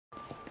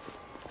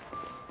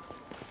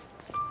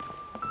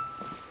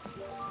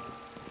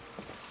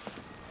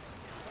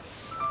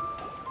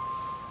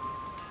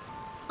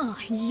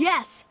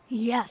Yes!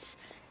 Yes!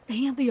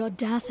 They have the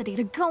audacity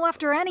to go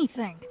after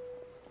anything!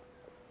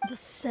 The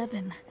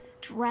 7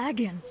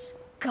 dragons,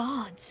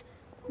 gods.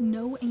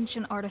 No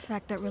ancient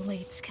artifact that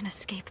relates can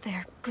escape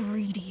their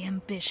greedy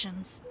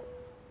ambitions.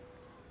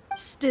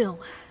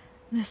 Still,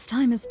 this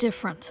time is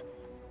different.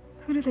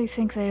 Who do they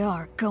think they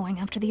are, going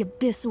after the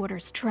Abyss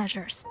Order's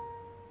treasures?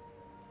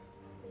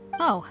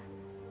 Oh,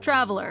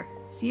 Traveler,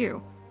 it's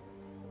you.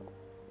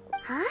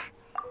 Huh?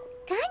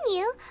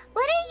 Ganyu,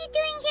 what are you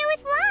doing here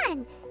with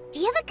Lan? Do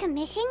you have a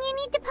commission you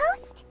need to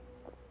post?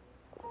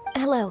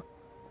 Hello.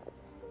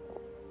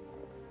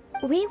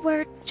 We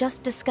were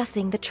just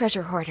discussing the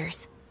treasure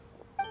hoarders.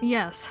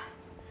 Yes.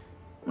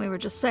 We were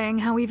just saying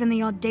how even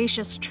the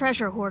audacious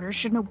treasure hoarders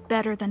should know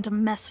better than to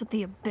mess with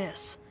the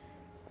Abyss.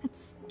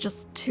 It's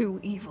just too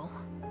evil.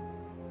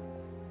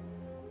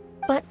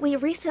 But we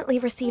recently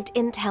received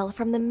intel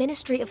from the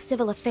Ministry of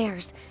Civil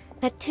Affairs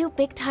that 2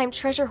 big-time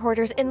treasure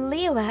hoarders in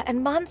Liyue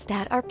and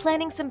Mondstadt are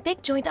planning some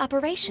big joint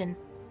operation.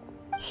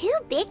 2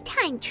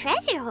 big-time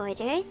treasure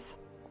hoarders?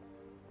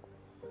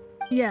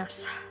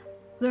 Yes.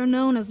 They're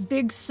known as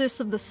Big Sis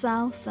of the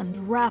South and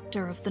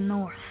Raptor of the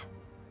North.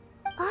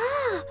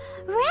 Oh,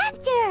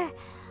 Raptor!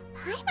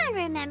 Paimon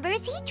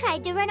remembers he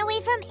tried to run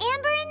away from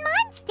Amber in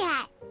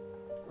Mondstadt.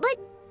 But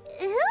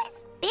who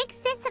is Big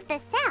Sis of the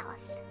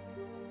South?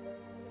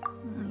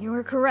 You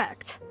are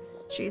correct.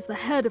 She's the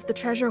head of the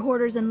treasure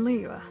hoarders in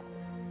Liyue.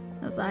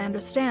 As I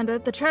understand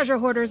it, the treasure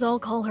hoarders all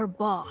call her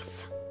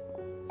boss.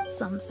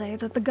 Some say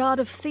that the god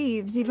of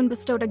thieves even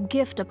bestowed a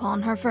gift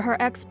upon her for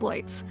her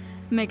exploits,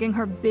 making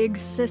her Big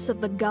Sis of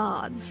the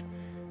gods.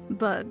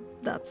 But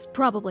that's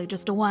probably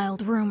just a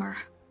wild rumor.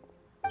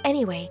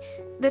 Anyway,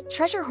 the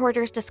treasure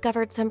hoarders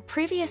discovered some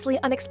previously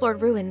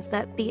unexplored ruins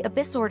that the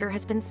Abyss Order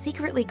has been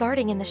secretly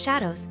guarding in the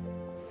shadows.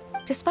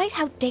 Despite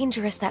how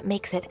dangerous that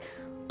makes it,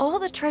 all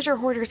the treasure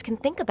hoarders can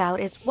think about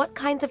is what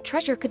kinds of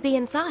treasure could be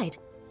inside.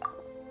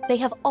 They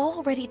have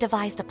already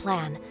devised a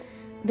plan.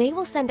 They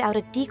will send out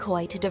a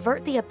decoy to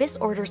divert the Abyss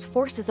Order's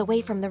forces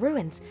away from the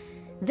ruins,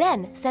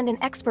 then send an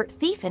expert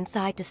thief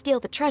inside to steal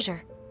the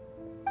treasure.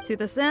 To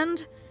this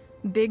end,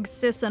 Big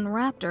Sis and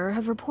Raptor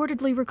have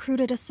reportedly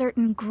recruited a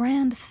certain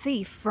Grand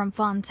Thief from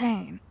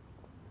Fontaine.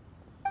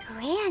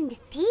 Grand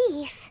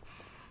Thief?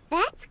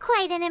 That's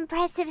quite an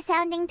impressive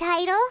sounding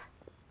title.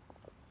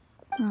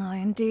 Oh,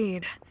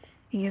 indeed.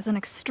 He is an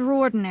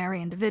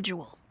extraordinary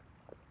individual.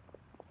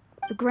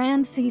 The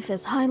Grand Thief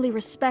is highly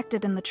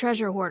respected in the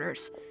treasure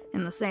hoarders,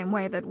 in the same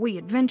way that we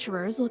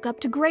adventurers look up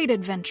to great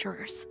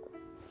adventurers.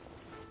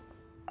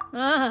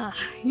 Ah,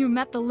 you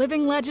met the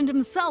living legend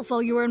himself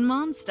while you were in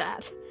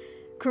Mondstadt.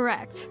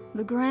 Correct.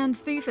 The Grand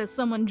Thief is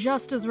someone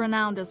just as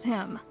renowned as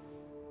him.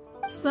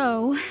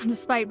 So,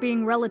 despite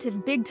being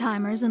relative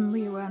big-timers in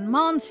Liyue and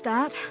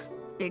Mondstadt,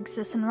 Big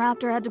Sis and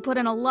Raptor had to put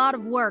in a lot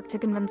of work to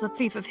convince a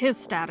thief of his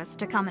status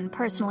to come and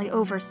personally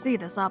oversee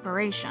this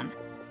operation.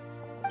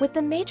 With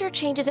the major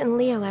changes in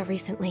Liyue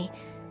recently,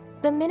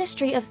 the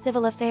Ministry of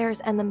Civil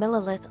Affairs and the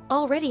Millelith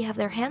already have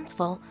their hands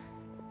full.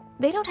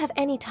 They don't have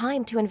any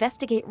time to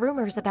investigate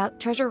rumors about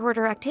treasure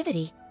hoarder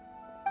activity.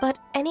 But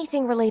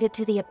anything related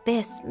to the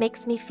Abyss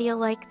makes me feel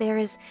like there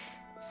is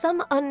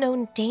some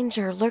unknown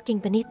danger lurking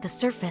beneath the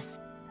surface.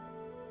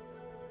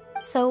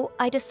 So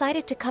I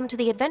decided to come to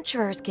the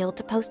Adventurers Guild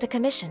to post a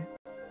commission.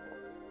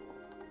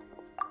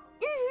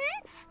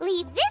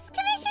 Leave this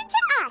commission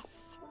to us!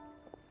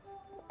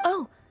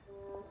 Oh,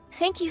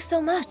 thank you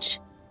so much.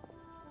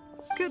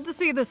 Good to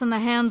see this in the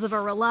hands of a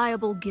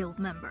reliable guild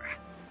member.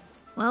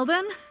 Well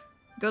then,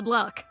 good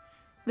luck.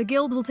 The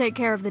guild will take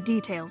care of the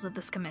details of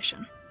this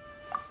commission.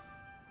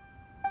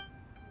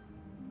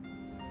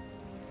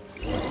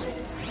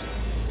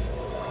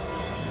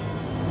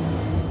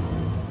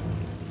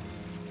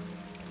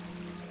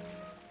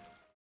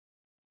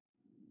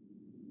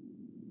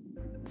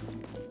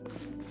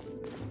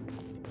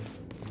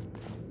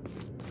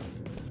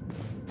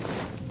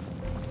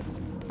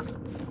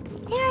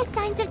 There are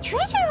signs of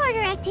treasure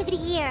hoarder activity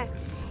here.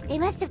 They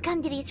must have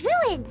come to these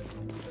ruins.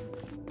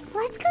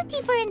 Let's go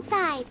deeper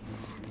inside.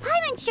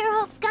 Paimon sure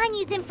hopes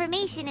Ganyu's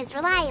information is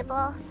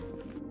reliable.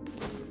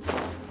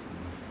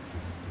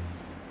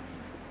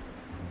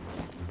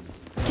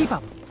 Keep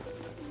up.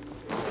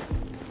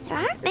 There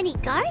aren't many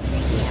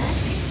guards here.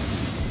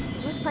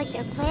 Looks like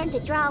their plan to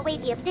draw away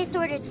the Abyss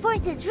Order's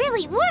forces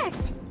really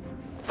worked.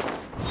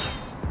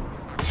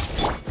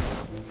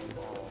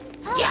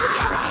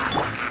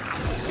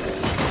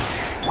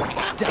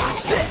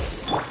 Dodge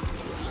this!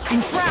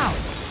 Enshroud!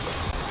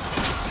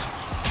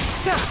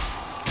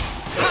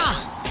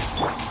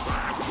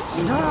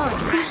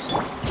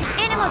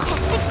 Animal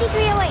test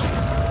 6308.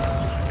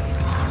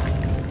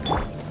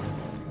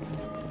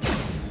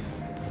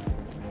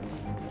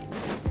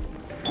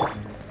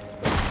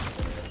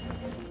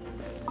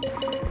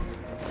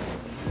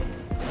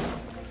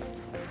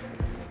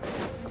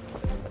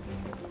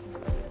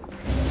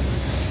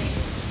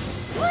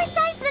 More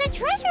signs that a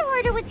treasure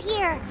hoarder was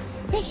here.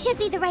 This should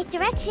be the right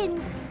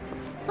direction.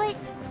 But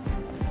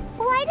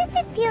why does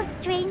it feel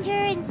stranger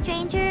and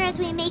stranger as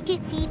we make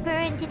it deeper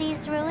into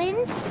these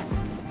ruins?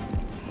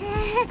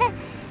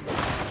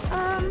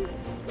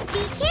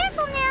 Be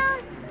careful now.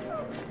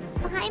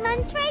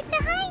 Paimon's right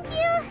behind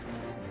you.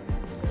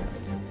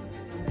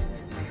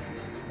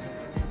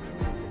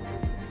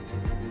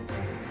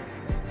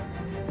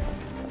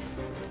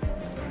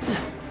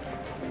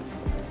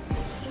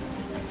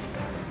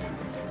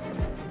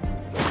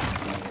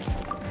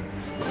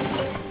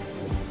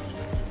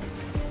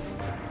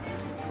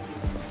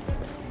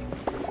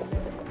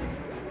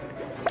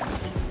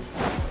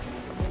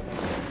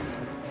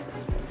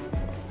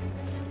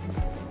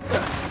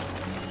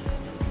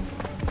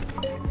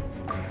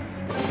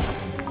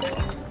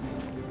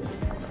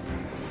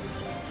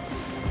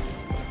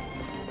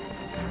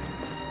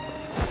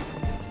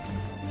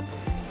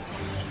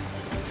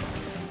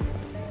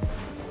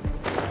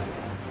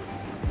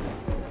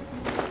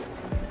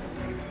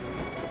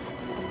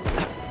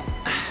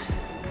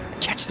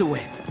 Catch the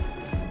wind.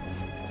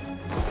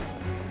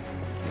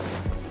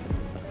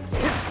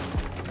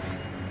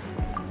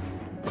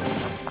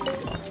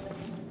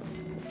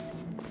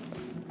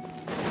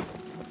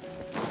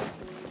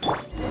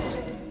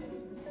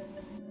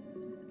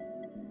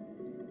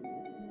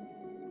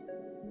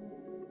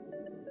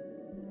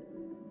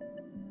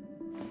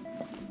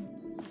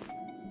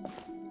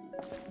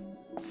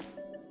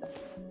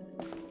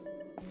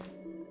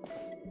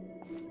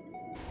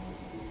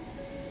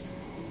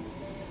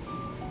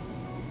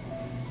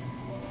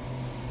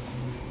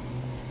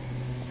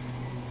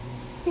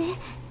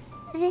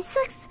 This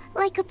looks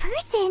like a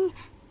person.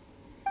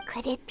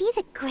 Could it be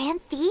the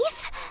Grand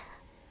Thief?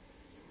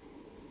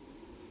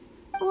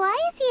 Why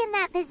is he in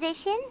that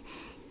position?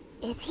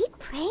 Is he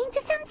praying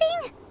to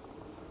something?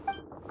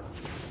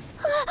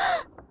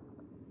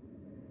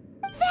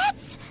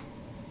 That's...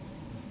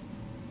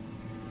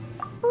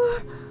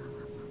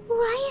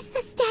 Why is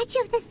the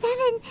statue of the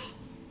Seven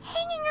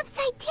hanging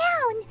upside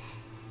down?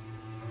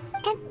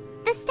 And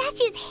the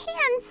statue's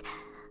hands...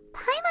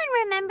 Paimon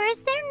remembers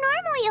they're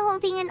normally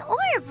holding an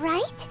orb,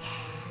 right?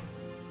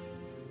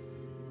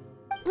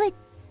 But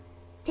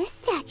this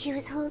statue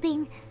is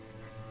holding...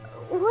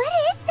 What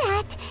is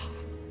that?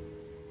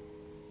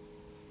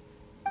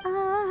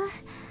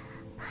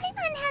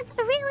 Paimon has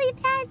a really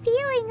bad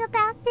feeling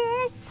about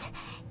this.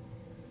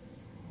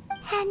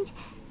 And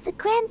the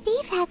Grand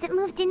Thief hasn't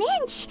moved an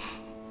inch.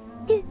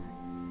 Do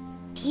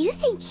you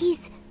think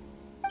he's...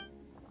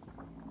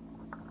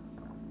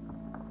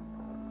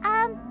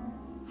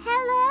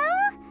 Hello?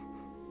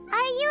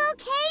 Are you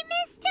okay,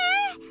 mister?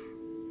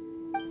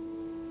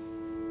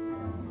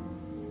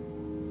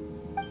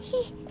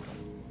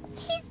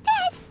 He's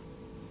dead.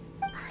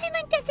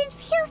 Paimon doesn't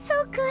feel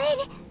so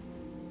good.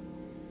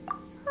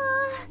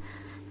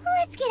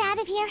 Let's get out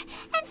of here,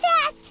 and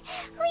fast!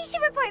 We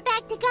should report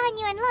back to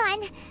Ganyu and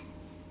Lon.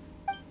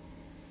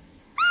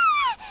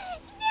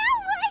 Now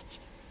what?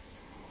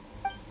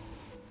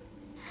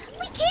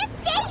 We can't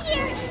stay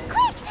here!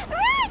 Quick,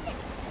 run!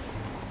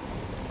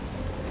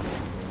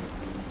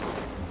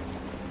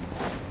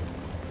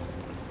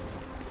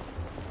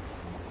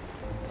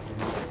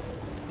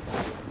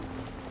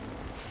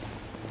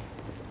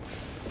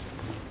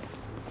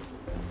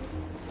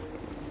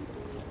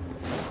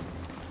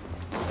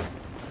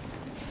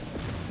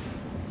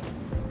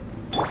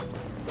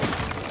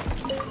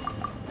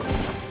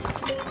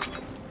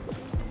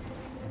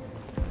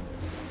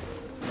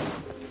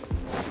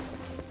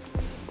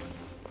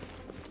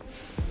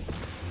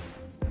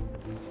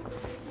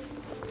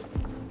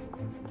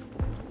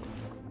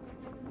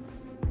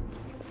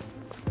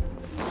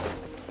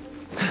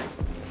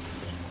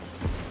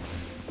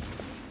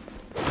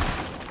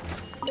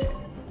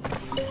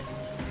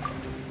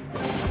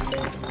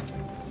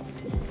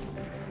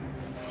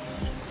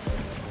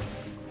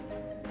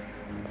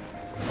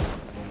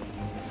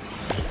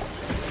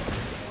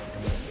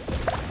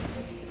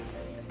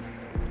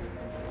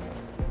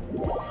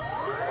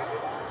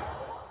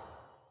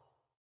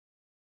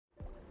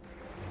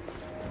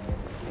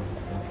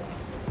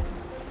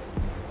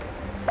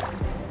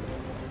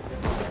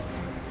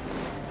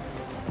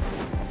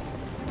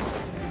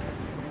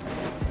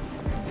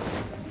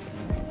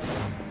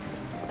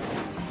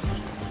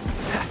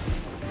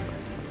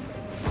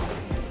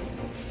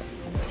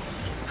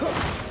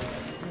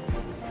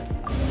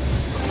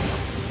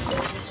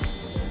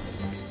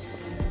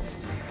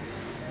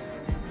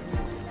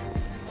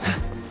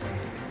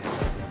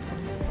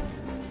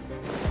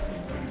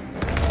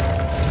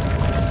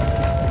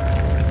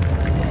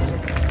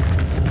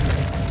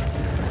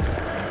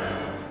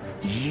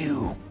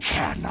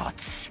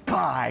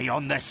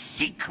 On the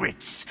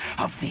secrets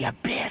of the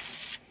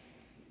Abyss.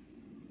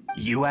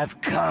 You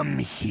have come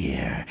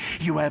here.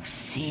 You have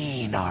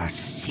seen our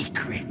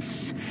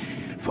secrets.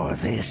 For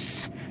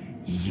this,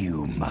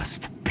 you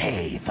must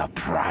pay the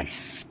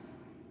price.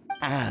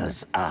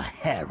 As a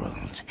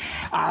herald,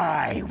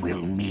 I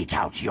will mete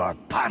out your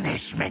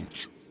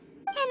punishment.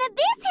 An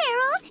Abyss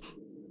Herald?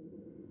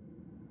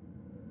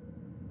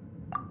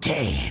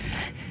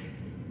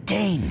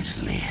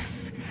 Dainsleif.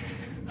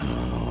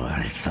 Oh,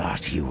 I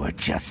thought you were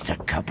just a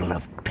couple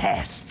of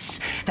pests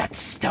that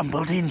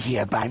stumbled in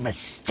here by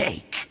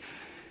mistake.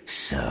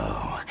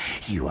 So,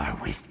 you are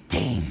with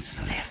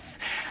Dainsleif,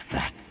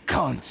 that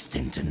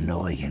constant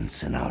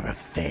annoyance in our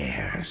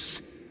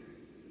affairs.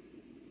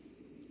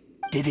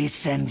 Did he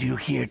send you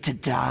here to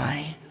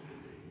die?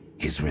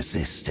 His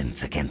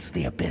resistance against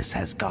the Abyss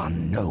has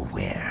gone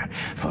nowhere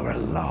for a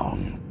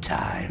long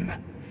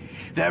time.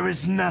 There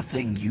is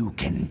nothing you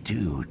can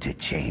do to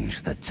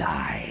change the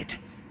tide.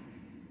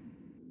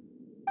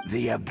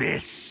 The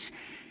Abyss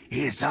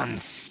is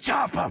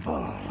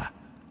unstoppable.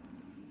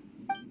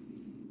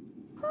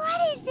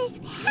 What is this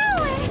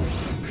power?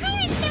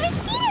 Pirate's never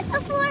seen it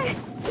before.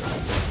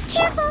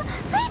 Careful,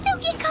 please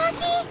don't get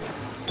cocky.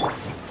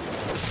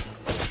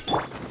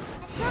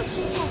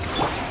 Absorption test.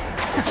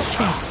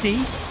 Can't see?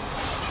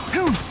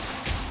 Hoom!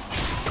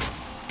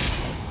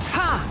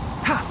 Ha!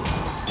 Ha!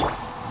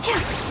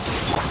 Yeah.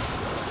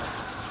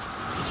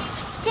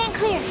 Stand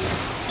clear.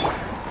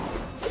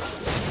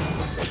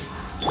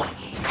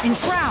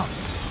 Enshroud!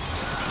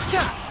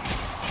 Sa!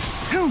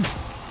 Hoom!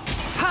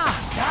 Ha!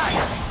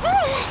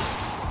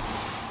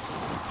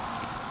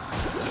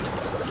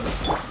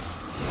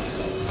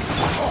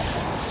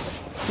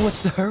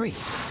 What's the hurry?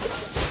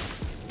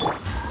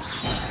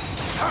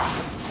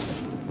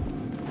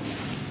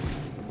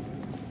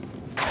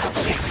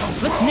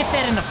 Let's nip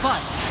that in the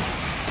bud.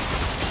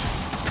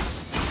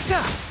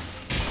 Sa!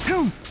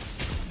 Hoom!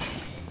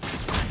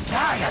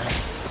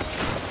 Annihilate!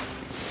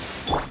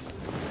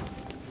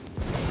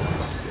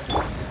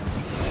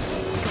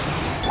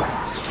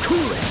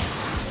 Cool it!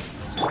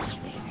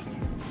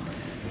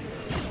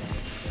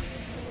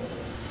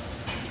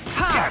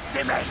 Ha!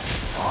 Decimate!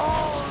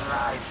 All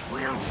life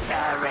will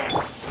perish!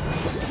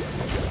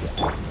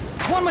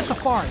 One with the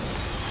forest!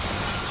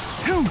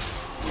 Hoom!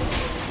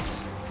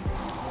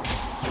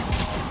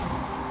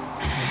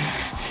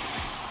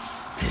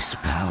 This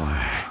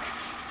power,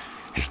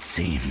 it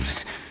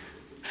seems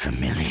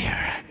familiar.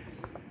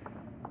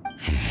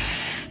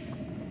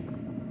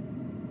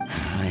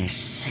 I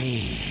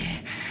see.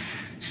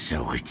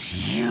 So it's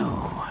you.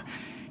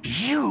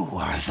 You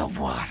are the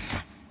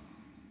one.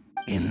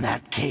 In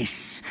that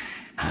case,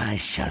 I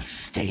shall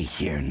stay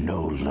here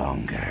no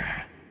longer.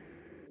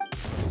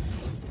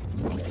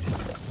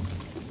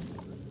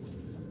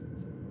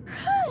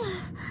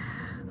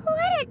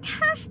 What a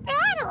tough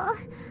battle.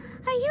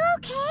 Are you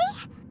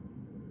okay?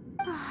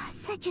 Oh,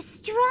 such a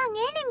strong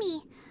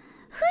enemy.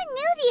 Who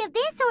knew the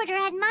Abyss Order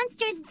had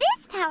monsters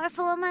this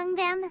powerful among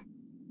them?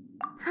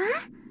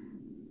 Huh?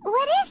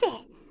 What is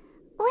it?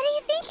 What are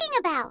you thinking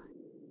about?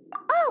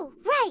 Oh,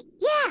 right,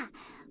 yeah.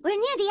 We're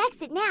near the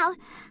exit now.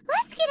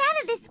 Let's get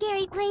out of this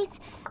scary place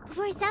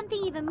before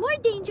something even more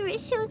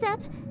dangerous shows up.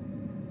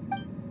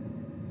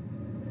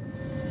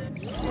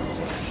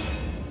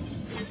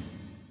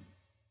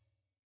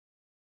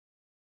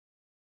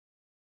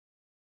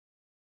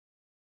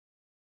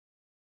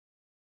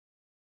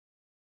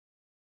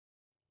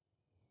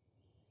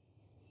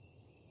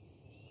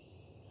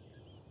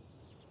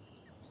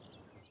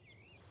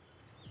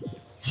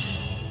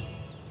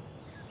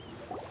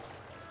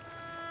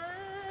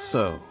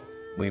 So,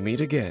 we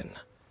meet again.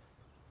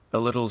 A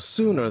little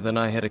sooner than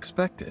I had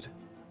expected.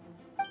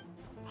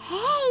 Hey,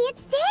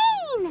 it's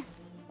Dane!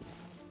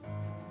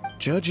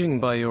 Judging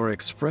by your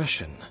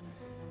expression,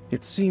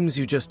 it seems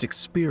you just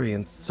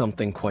experienced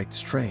something quite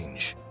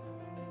strange.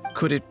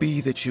 Could it be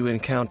that you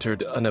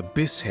encountered an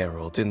Abyss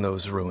Herald in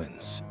those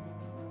ruins?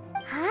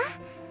 Huh?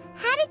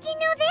 How did you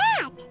know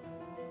that?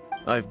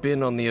 I've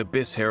been on the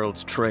Abyss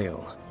Herald's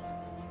trail.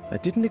 I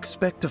didn't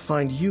expect to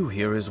find you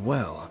here as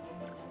well.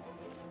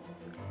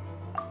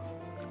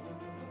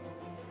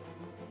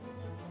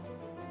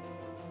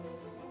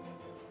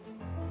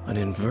 An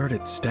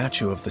inverted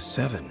statue of the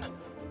Seven,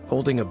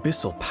 holding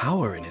abyssal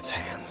power in its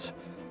hands.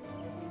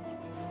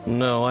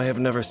 No, I have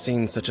never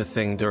seen such a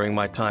thing during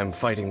my time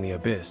fighting the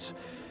Abyss,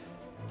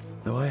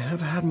 though I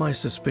have had my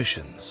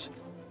suspicions.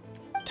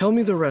 Tell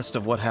me the rest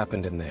of what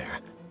happened in there.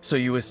 So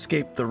you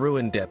escaped the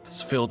ruin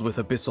depths filled with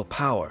abyssal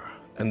power,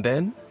 and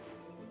then?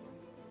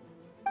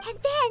 And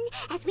then,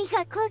 as we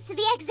got close to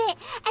the exit,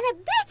 an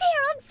Abyss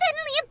Herald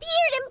suddenly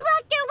appeared and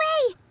blocked our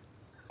way!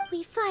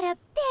 We fought a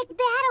big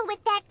battle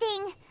with that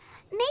thing.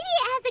 Maybe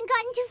it hasn't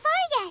gotten too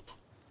far yet.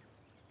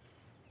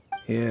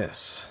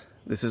 Yes,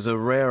 this is a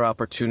rare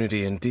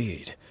opportunity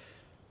indeed.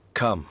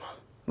 Come,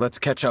 let's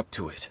catch up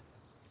to it.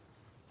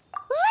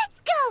 Let's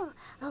go!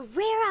 A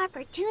rare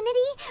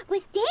opportunity?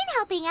 With Dane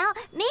helping out,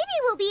 maybe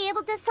we'll be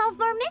able to solve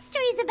more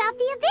mysteries about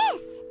the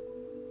Abyss.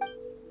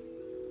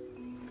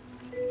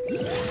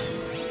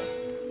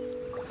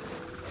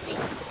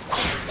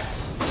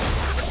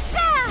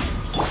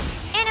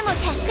 Animal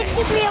test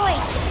 6308.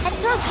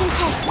 Absorption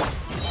test.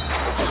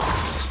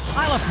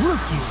 I'll uproot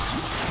you!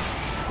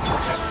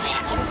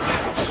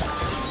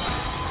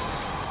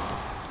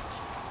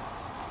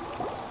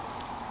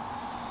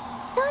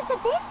 Those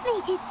Abyss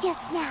mages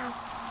just now.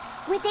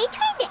 Were they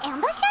trying to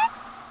ambush us?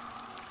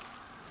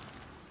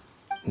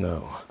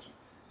 No.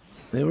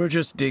 They were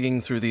just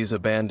digging through these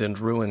abandoned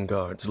ruin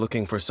guards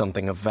looking for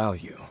something of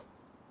value.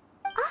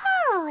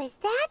 Oh, is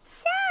that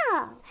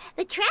so?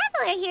 The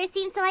Traveler here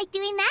seems to like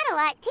doing that a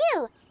lot,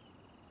 too.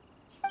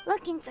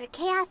 Looking for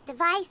chaos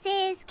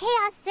devices,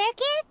 chaos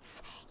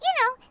circuits, you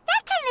know,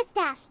 that kind of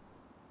stuff.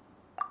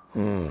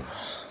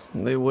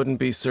 They wouldn't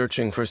be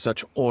searching for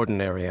such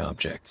ordinary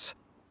objects.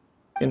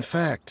 In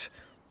fact,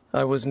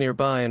 I was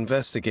nearby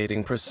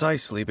investigating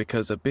precisely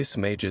because abyss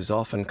mages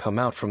often come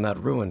out from that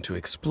ruin to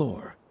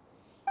explore.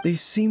 They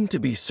seem to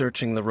be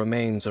searching the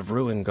remains of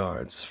ruin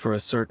guards for a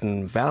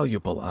certain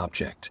valuable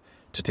object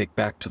to take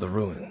back to the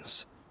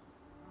ruins.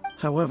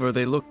 However,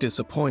 they look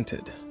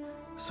disappointed,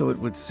 so it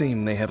would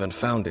seem they haven't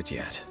found it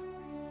yet.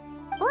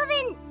 Well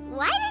then,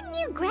 why didn't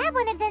you grab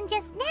one of them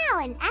just now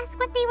and ask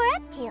what they were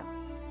up to?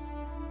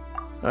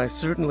 I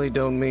certainly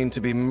don't mean to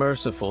be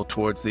merciful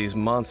towards these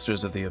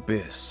monsters of the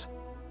abyss,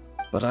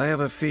 but I have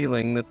a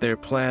feeling that their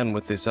plan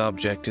with this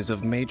object is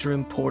of major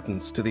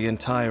importance to the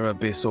entire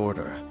Abyss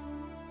Order.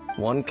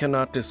 One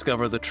cannot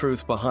discover the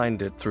truth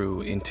behind it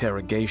through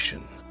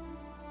interrogation.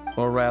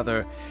 Or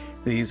rather,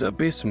 these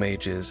Abyss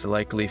mages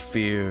likely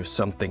fear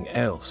something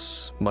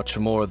else much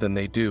more than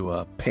they do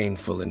a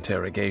painful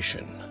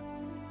interrogation.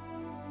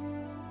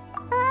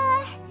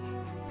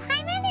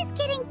 Paimon is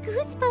getting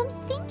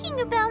goosebumps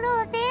thinking about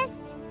all this.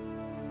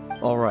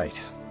 All right,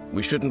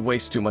 we shouldn't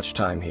waste too much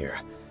time here.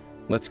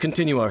 Let's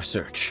continue our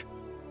search.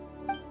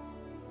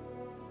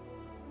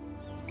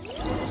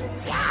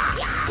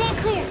 Stand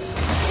clear.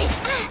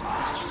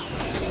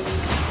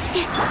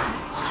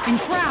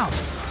 Enshroud!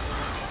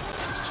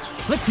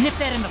 Let's nip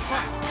that in the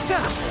front.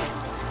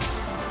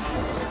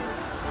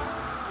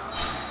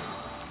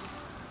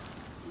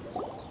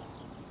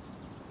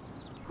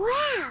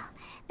 Wow!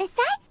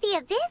 Besides the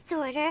Abyss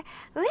Order,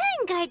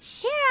 Ruin Guards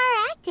sure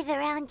are active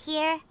around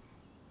here.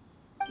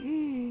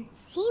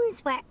 Seems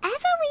wherever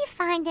we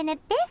find an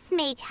Abyss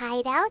Mage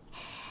hideout,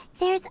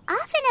 there's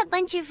often a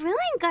bunch of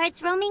Ruin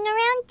Guards roaming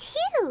around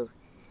too.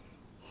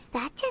 Is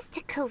that just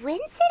a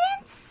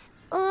coincidence?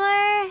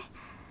 Or...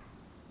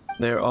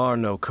 There are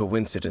no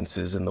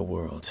coincidences in the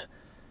world.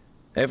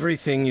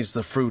 Everything is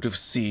the fruit of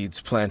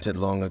seeds planted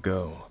long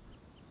ago.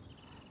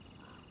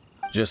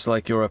 Just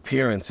like your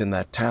appearance in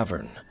that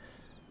tavern,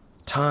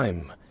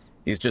 time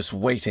is just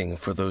waiting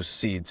for those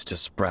seeds to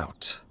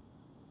sprout.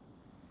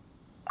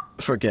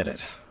 Forget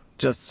it.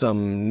 Just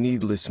some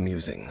needless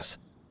musings.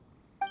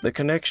 The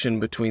connection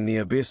between the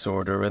Abyss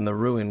Order and the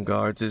Ruin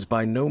Guards is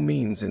by no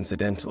means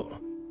incidental.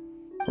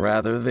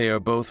 Rather, they are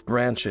both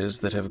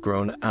branches that have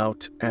grown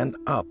out and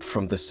up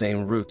from the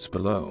same roots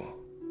below.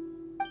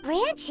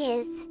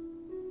 branches?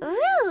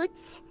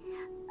 Roots?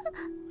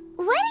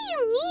 What do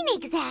you mean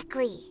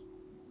exactly?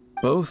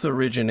 Both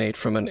originate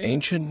from an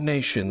ancient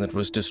nation that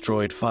was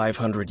destroyed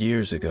 500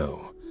 years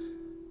ago.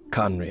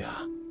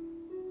 Khaenri'ah.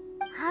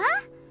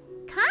 Huh?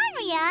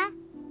 Khaenri'ah?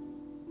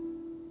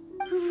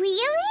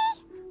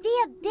 Really?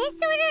 The Abyss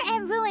Order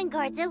and Ruin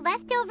Guards are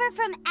left over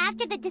from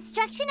after the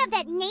destruction of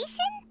that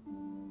nation?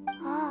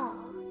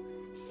 Oh,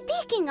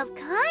 speaking of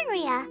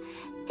Khaenri'ah,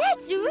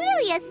 that's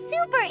really a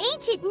super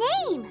ancient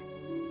name.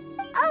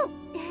 Oh,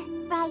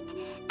 right.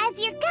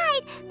 As your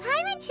guide,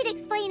 Paimon should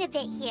explain a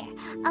bit here.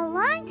 A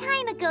long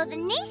time ago, the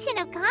nation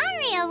of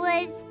Khaenri'ah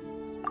was...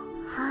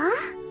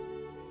 Huh?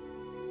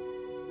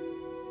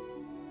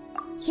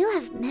 You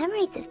have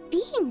memories of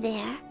being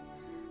there.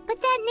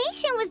 But that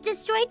nation was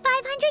destroyed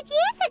 500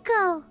 years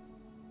ago.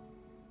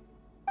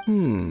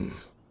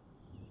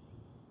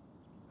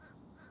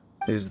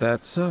 Is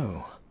that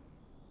so?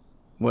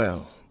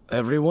 Well,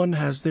 everyone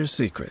has their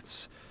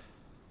secrets.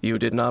 You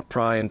did not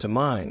pry into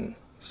mine,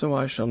 so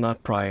I shall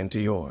not pry into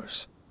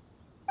yours.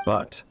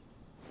 But,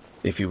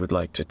 if you would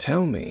like to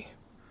tell me,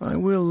 I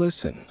will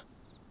listen.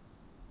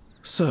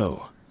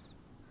 So,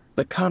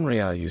 the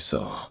Khaenri'ah you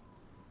saw,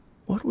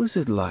 what was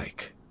it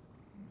like?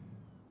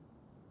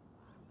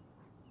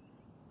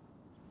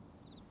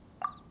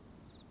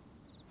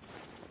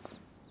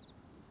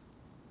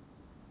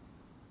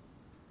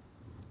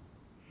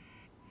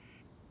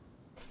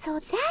 So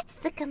that's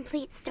the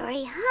complete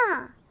story,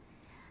 huh?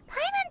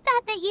 Paimon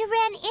thought that you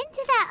ran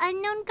into that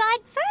unknown god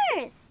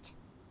first.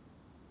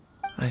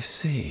 I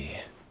see.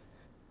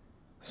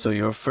 So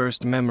your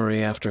first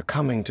memory after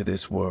coming to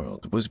this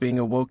world was being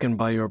awoken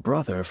by your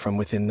brother from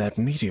within that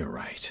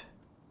meteorite.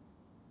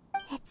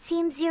 It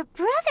seems your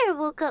brother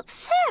woke up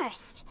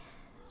first.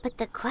 But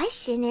the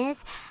question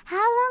is, how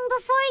long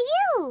before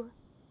you?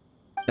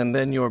 And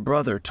then your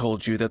brother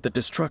told you that the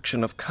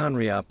destruction of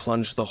Khaenri'ah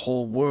plunged the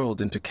whole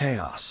world into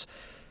chaos,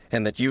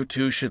 and that you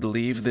two should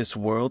leave this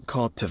world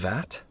called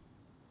Teyvat?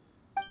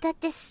 The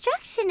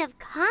destruction of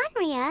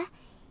Khaenri'ah?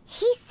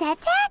 He said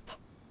that?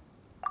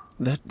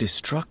 That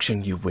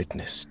destruction you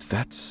witnessed,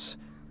 that's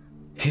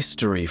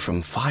history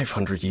from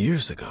 500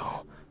 years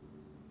ago.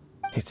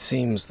 It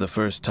seems the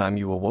first time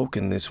you awoke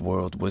in this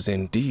world was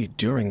indeed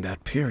during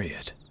that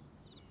period.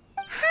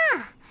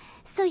 Huh.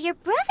 So your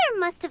brother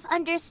must have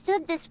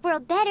understood this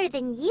world better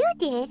than you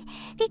did,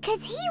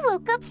 because he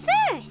woke up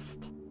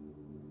first.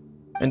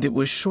 And it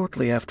was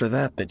shortly after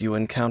that that you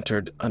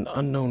encountered an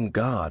unknown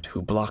god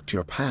who blocked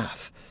your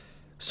path,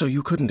 so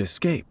you couldn't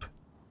escape.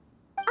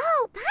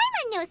 Oh,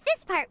 Paimon knows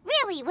this part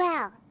really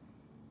well.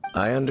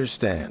 I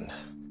understand.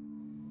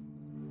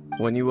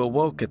 When you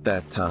awoke at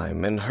that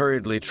time and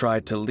hurriedly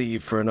tried to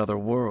leave for another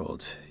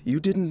world, you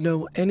didn't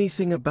know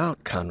anything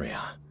about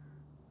Khaenri'ah.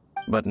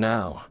 But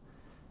now,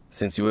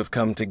 since you have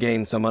come to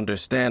gain some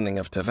understanding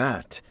of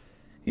Teyvat,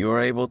 you are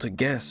able to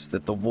guess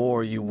that the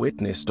war you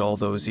witnessed all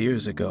those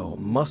years ago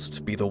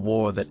must be the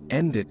war that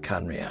ended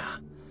Khaenri'ah.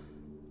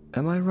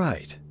 Am I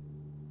right?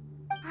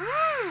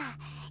 Ah,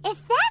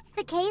 if that's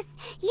the case,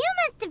 you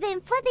must have been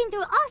flipping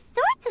through all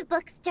sorts of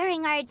books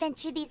during our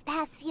adventure these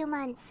past few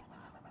months.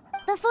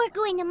 Before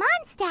going to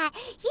Mondstadt,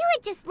 you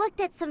had just looked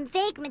at some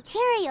vague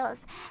materials.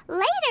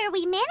 Later,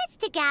 we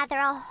managed to gather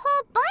a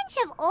whole bunch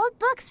of old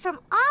books from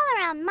all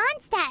around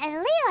Mondstadt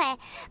and Liyue,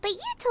 but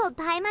you told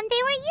Paimon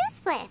they were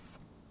useless.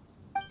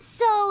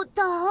 So,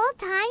 the whole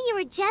time you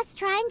were just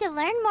trying to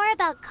learn more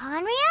about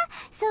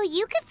Khaenri'ah so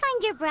you could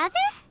find your brother?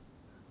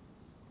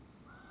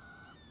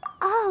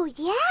 Oh,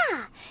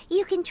 yeah.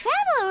 You can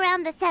travel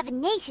around the 7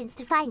 nations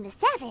to find the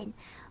 7.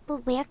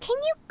 But where can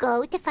you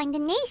go to find a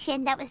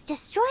nation that was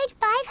destroyed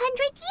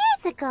 500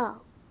 years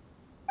ago?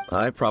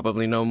 I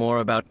probably know more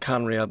about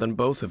Khaenri'ah than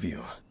both of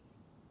you.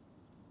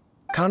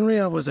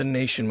 Khaenri'ah was a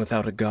nation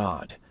without a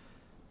god.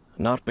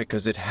 Not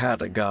because it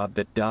had a god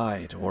that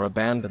died or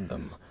abandoned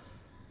them,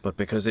 but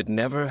because it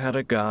never had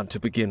a god to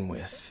begin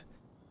with.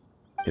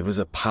 It was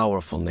a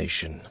powerful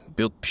nation,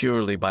 built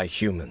purely by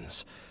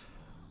humans.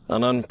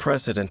 An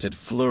unprecedented,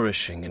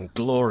 flourishing, and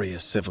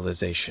glorious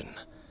civilization.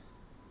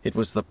 It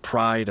was the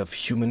pride of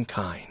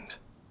humankind.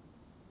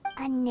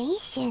 A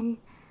nation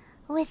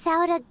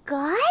without a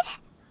god?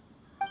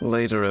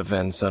 Later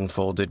events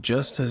unfolded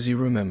just as you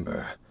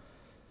remember.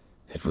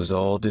 It was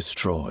all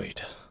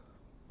destroyed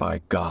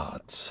by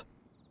gods.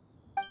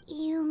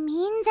 You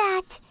mean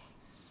that...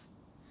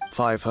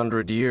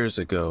 500 years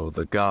ago,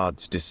 the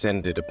gods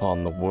descended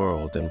upon the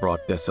world and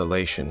brought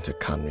desolation to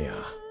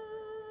Khaenri'ah.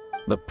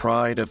 The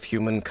pride of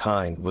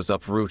humankind was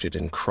uprooted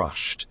and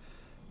crushed,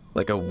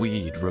 like a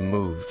weed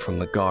removed from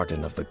the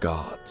garden of the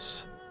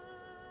gods.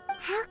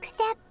 How could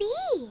that be?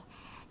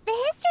 The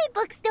history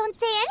books don't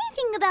say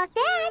anything about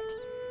that.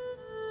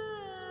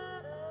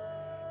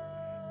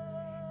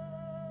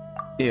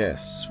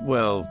 Yes,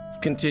 well,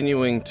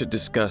 continuing to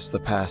discuss the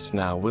past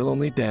now will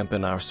only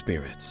dampen our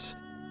spirits.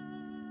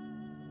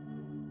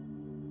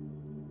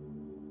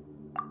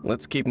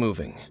 Let's keep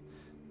moving.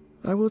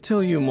 I will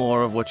tell you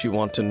more of what you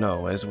want to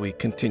know as we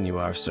continue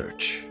our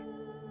search.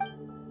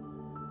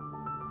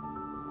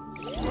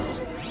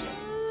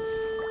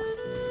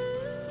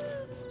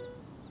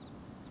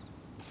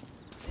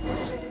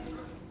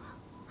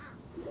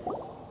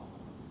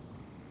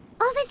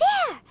 Over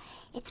there!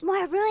 It's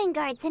more ruin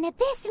guards and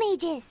abyss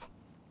mages.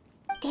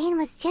 Dane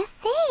was just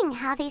saying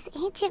how these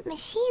ancient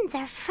machines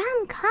are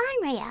from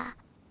Khaenri'ah.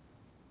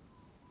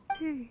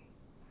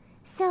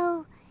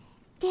 So,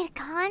 did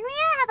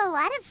Khaenri'ah have a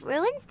lot of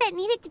ruins that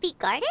needed to be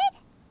guarded?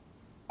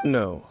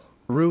 No.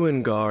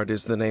 Ruin Guard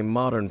is the name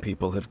modern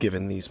people have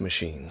given these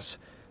machines.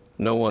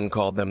 No one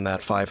called them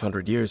that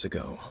 500 years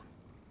ago.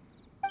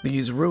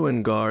 These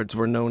Ruin Guards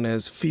were known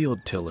as Field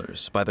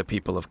Tillers by the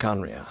people of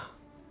Khaenri'ah.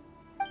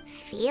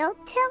 Field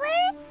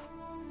tillers?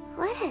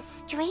 What a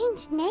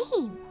strange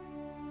name.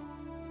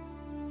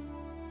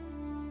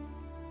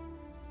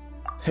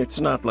 It's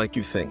not like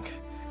you think.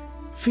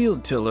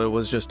 Field Tiller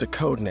was just a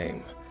code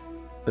name.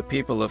 The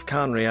people of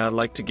Khaenri'ah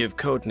like to give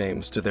code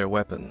names to their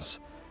weapons.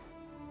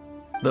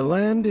 The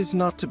land is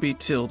not to be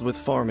tilled with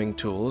farming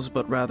tools,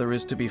 but rather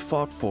is to be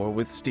fought for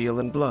with steel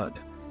and blood.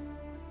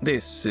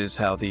 This is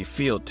how the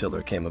Field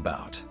Tiller came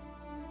about.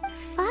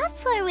 Fought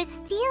for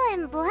with steel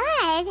and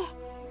blood?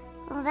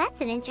 Well, that's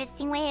an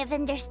interesting way of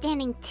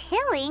understanding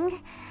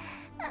tilling.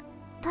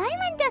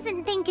 Paimon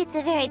doesn't think it's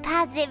a very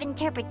positive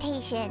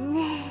interpretation.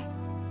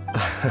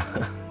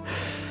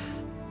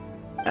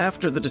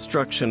 After the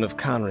destruction of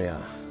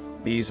Khaenri'ah,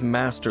 these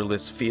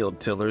masterless field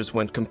tillers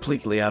went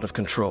completely out of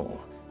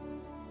control.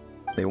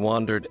 They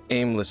wandered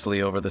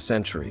aimlessly over the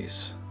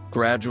centuries,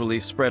 gradually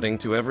spreading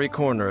to every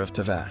corner of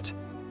Teyvat.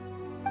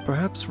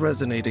 Perhaps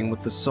resonating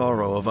with the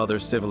sorrow of other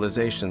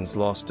civilizations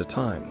lost to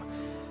time,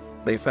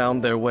 they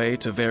found their way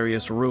to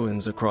various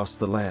ruins across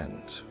the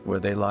land, where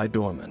they lie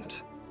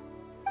dormant.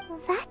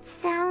 Well, that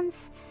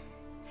sounds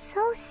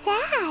so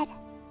sad.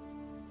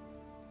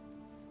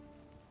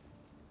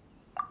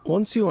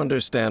 Once you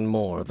understand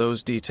more,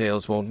 those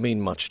details won't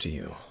mean much to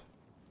you.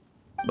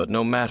 But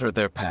no matter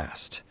their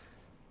past,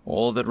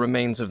 all that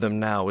remains of them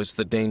now is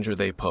the danger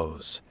they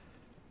pose.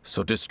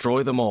 So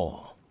destroy them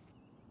all.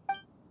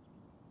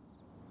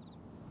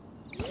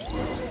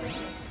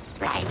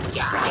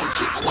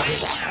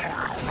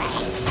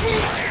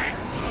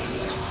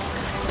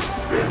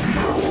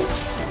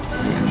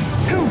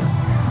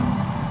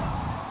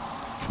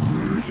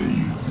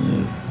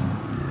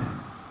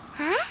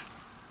 Huh?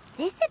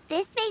 This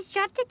abyss maze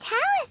dropped a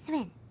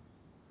talisman.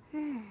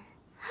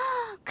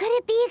 Could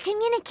it be a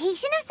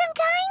communication of some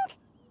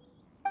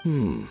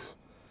kind?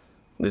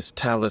 This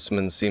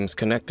talisman seems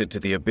connected to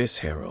the Abyss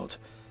Herald.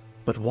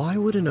 But why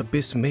would an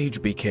Abyss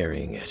Mage be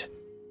carrying it?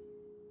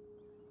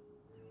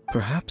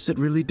 Perhaps it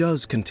really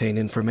does contain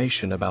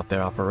information about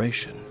their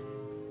operation.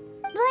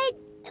 But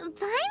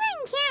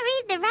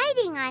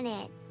on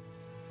it.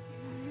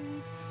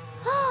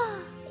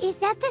 Is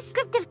that the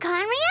script of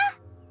Conria?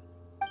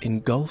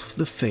 Engulf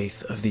the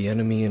faith of the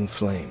enemy in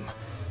flame,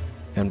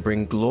 and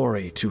bring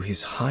glory to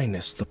His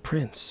Highness the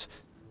Prince.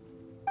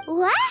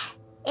 What?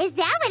 Is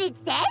that what it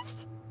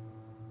says?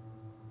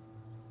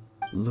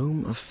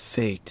 Loom of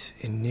Fate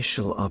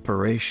initial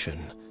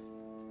operation.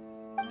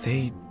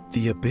 They,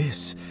 the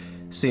Abyss,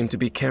 seem to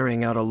be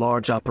carrying out a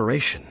large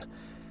operation.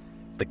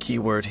 The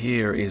keyword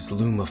here is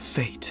Loom of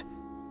Fate.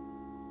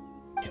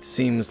 It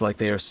seems like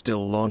they are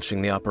still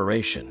launching the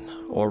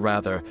operation, or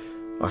rather,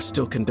 are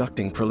still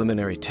conducting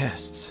preliminary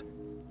tests.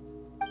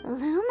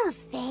 Loom of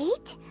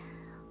Fate?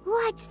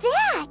 What's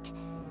that?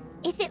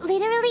 Is it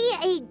literally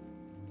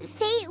a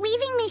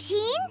fate-weaving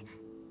machine?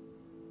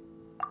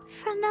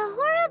 From the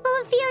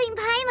horrible feeling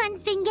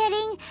Paimon's been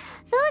getting,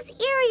 those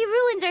eerie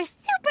ruins are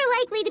super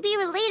likely to be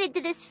related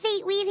to this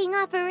fate-weaving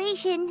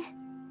operation.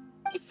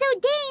 So,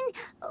 Dane,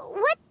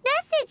 what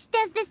message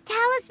does this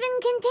talisman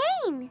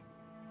contain?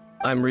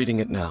 I'm reading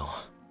it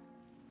now.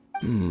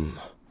 An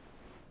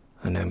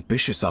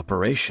ambitious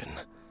operation.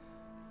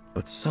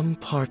 But some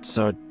parts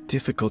are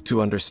difficult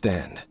to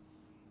understand.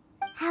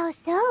 How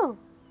so?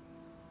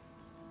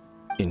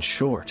 In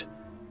short,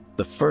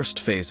 the first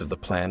phase of the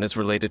plan is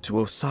related to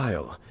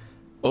Osile,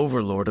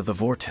 Overlord of the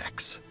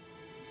Vortex.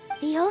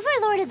 The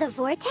Overlord of the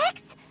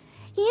Vortex?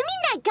 You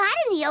mean that god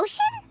in the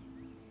ocean?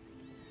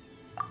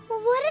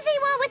 What do they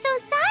want with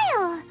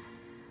Osile?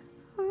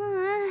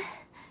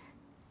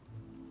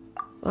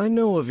 I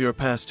know of your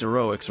past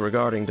heroics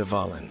regarding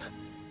Dvalin,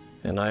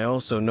 and I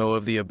also know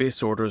of the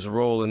Abyss Order's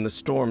role in the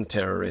Storm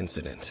Terror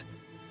incident.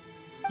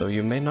 Though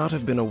you may not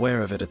have been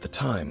aware of it at the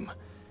time,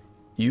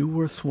 you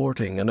were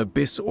thwarting an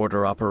Abyss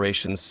Order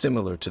operation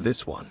similar to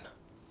this one.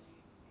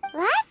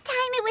 Last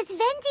time it was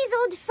Venti's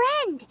old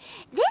friend.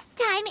 This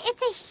time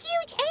it's a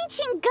huge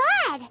ancient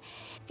god.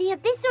 The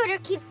Abyss Order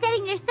keeps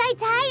setting their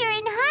sights higher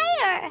and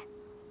higher.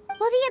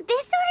 Will the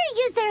Abyss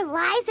Order use their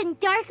lies and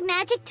dark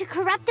magic to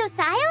corrupt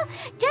Osile,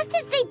 just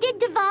as they did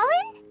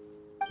Dvalin?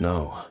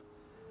 No.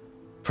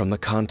 From the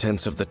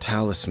contents of the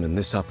talisman,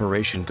 this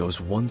operation goes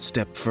one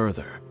step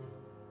further.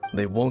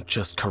 They won't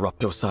just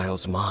corrupt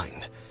Osile's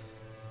mind.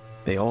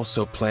 They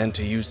also plan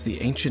to use the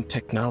ancient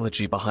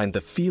technology behind the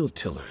field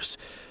tillers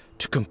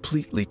to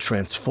completely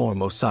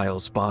transform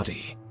Osile's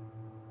body.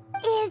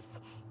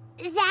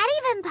 Is that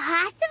even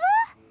possible?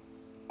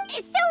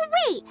 So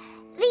wait,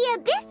 the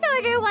Abyss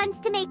Order wants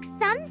to make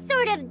some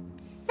sort of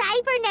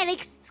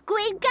cybernetic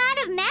squid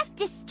god of mass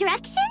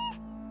destruction?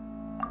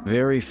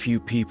 Very few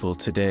people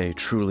today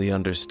truly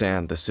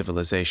understand the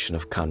civilization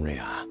of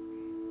Conria.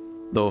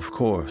 Though of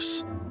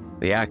course,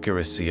 the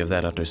accuracy of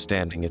that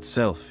understanding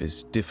itself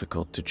is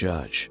difficult to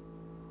judge.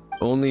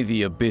 Only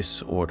the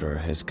Abyss Order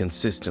has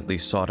consistently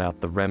sought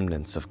out the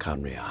remnants of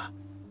Conria.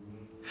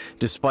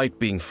 Despite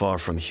being far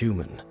from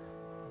human,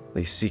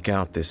 they seek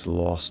out this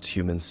lost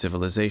human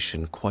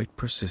civilization quite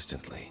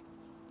persistently.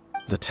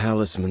 The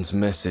talisman's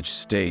message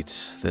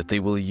states that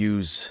they will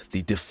use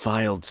the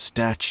defiled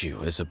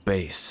statue as a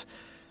base,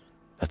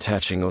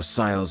 attaching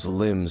Osile's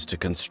limbs to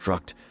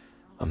construct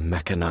a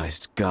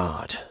mechanized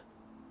god.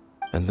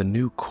 And the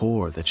new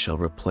core that shall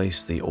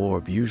replace the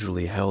orb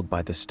usually held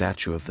by the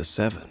Statue of the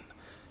Seven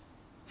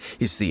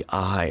is the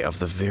eye of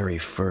the very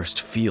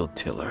first field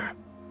tiller.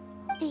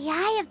 The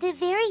eye of the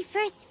very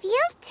first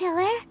field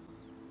tiller?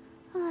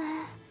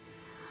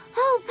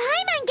 Oh,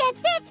 Paimon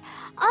gets it!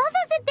 All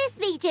those Abyss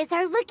mages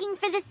are looking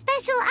for the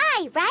special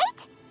eye,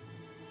 right?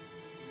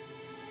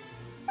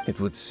 It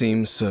would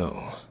seem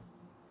so.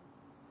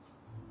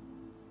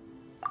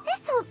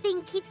 This whole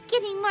thing keeps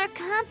getting more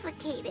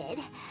complicated.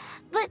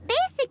 But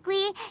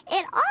basically,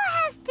 it all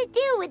has to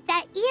do with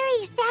that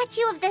eerie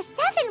Statue of the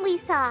Seven we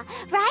saw,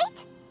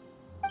 right?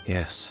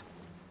 Yes.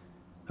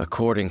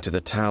 According to the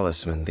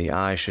talisman, the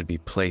eye should be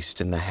placed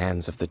in the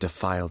hands of the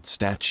defiled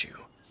statue,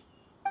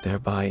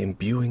 thereby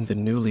imbuing the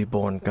newly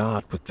born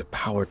god with the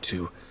power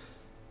to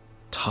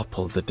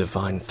topple the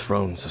divine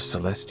thrones of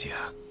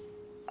Celestia.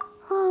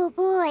 Oh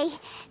boy,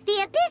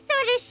 the Abyss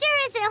Order sure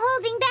isn't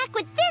holding back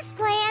with this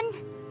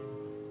plan.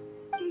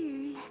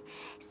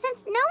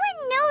 Since no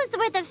one knows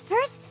where the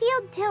first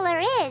field tiller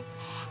is,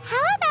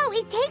 how about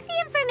we take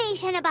the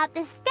information about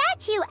the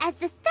statue as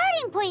the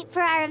starting point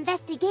for our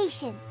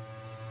investigation?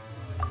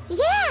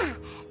 Yeah,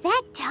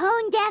 that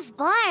tone-deaf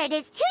bard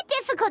is too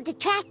difficult to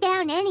track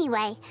down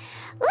anyway.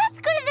 Let's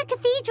go to the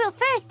cathedral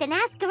first and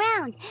ask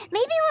around.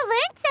 Maybe we'll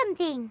learn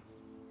something.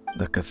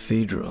 The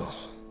cathedral.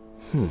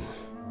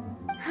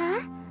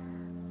 Huh?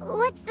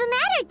 What's the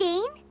matter,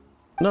 Dane?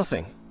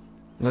 Nothing.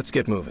 Let's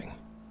get moving.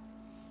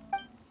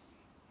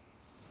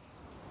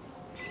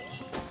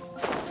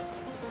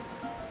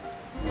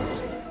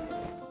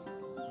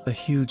 A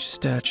huge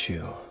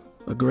statue,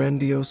 a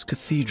grandiose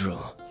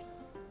cathedral.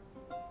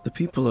 The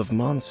people of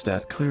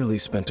Mondstadt clearly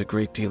spent a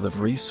great deal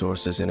of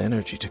resources and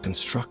energy to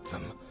construct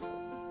them.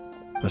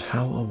 But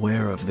how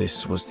aware of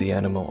this was the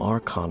Animo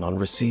Archon on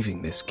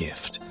receiving this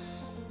gift?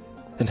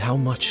 And how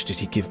much did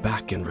he give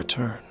back in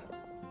return?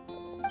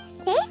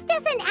 Faith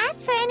doesn't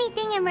ask for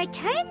anything in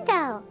return,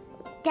 though,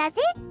 does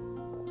it?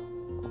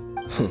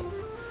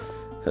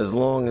 As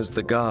long as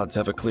the gods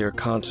have a clear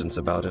conscience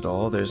about it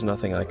all, there's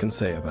nothing I can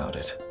say about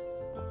it.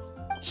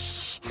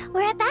 Shh!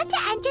 We're about to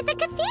enter the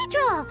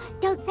cathedral!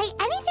 Don't say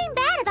anything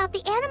bad about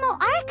the Animal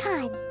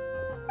Archon!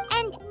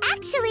 And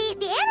actually,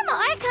 the Animal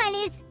Archon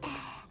is...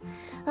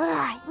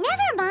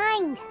 never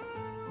mind!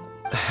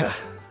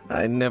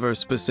 I never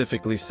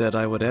specifically said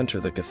I would enter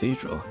the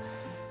cathedral.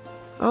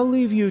 I'll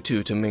leave you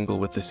two to mingle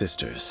with the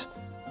sisters.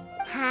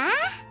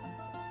 Huh?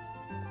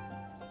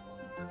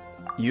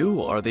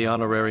 You are the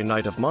honorary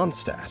Knight of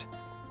Mondstadt.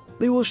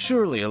 They will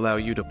surely allow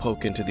you to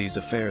poke into these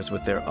affairs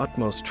with their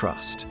utmost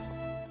trust.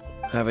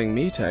 Having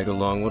me tag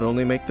along would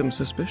only make them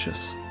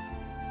suspicious.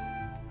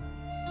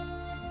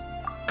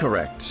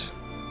 Correct.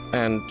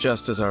 And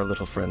just as our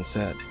little friend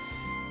said,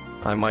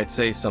 I might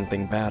say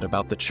something bad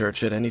about the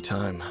church at any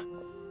time.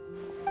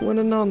 When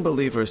a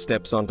non-believer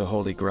steps onto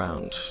holy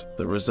ground,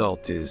 the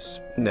result is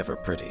never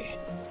pretty.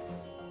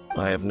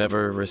 I have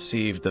never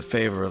received the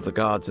favor of the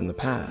gods in the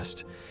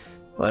past.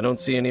 I don't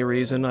see any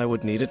reason I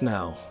would need it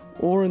now,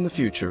 or in the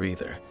future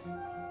either.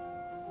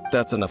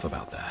 That's enough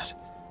about that.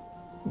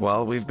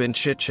 While we've been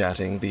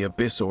chit-chatting, the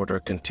Abyss Order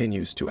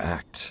continues to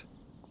act.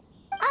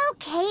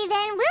 Okay,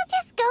 then we'll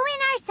just go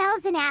in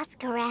ourselves and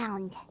ask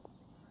around.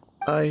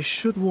 I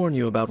should warn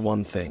you about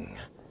one thing.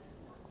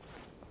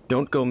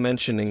 Don't go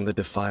mentioning the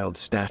defiled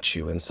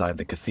statue inside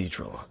the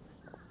cathedral.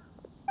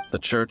 The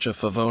Church of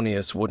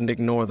Favonius wouldn't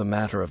ignore the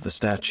matter of the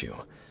statue,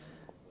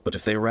 but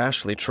if they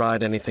rashly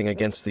tried anything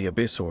against the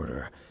Abyss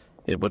Order,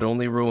 it would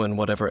only ruin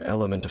whatever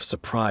element of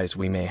surprise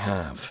we may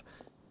have.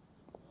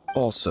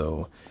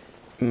 Also,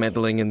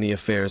 meddling in the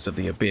affairs of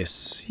the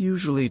Abyss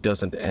usually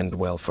doesn't end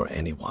well for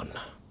anyone.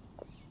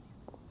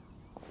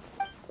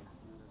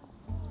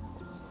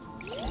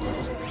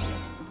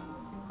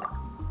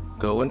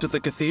 Go into the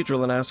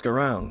cathedral and ask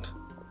around.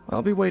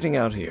 I'll be waiting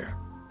out here.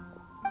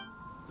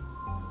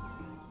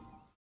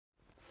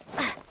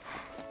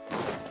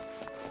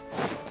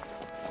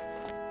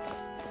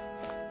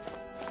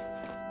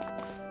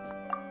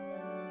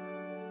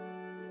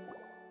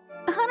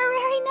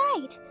 Honorary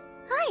Knight!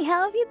 Hi,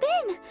 how have you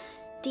been?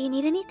 Do you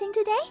need anything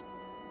today?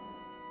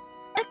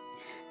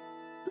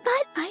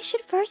 But I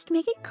should first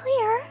make it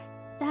clear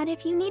that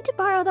if you need to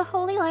borrow the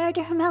Holy Lyre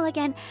to Hermel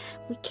again,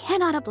 we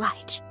cannot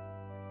oblige.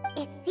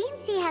 It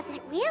seems she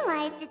hasn't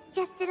realized it's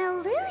just an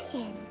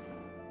illusion.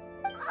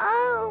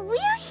 Oh,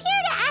 we're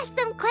here to ask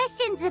some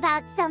questions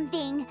about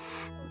something.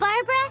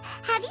 Barbara,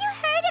 have you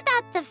heard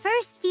about the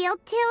first field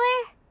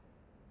tiller?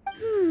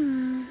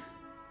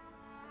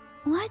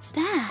 What's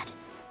that?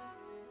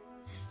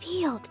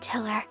 Field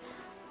tiller.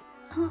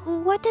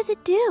 What does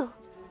it do?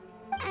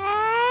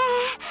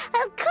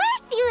 Of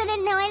course you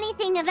wouldn't know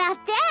anything about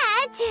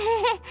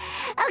that.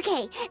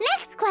 Okay,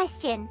 next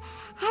question.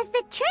 Has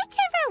the church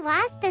ever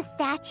lost a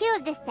statue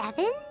of the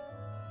Seven?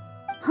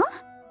 Huh?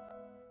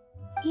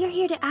 You're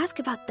here to ask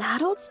about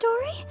that old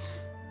story?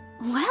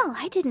 Well,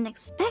 I didn't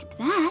expect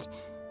that.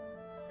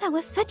 That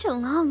was such a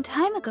long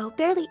time ago,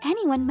 barely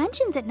anyone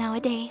mentions it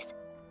nowadays.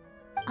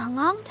 A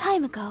long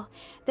time ago,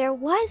 there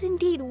was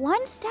indeed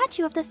one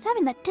statue of the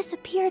Seven that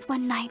disappeared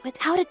one night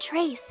without a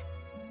trace.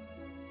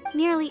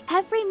 Nearly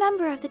every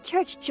member of the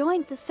church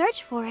joined the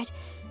search for it,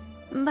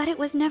 but it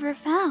was never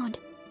found.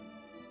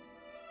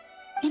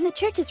 In the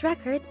church's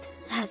records,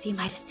 as you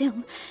might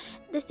assume,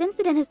 this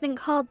incident has been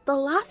called the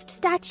Lost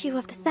Statue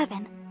of the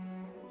Seven.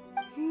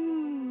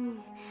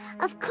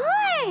 Of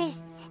course!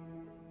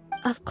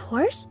 Of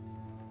course?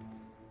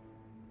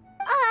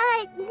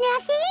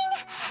 Nothing?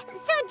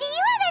 So do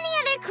you have any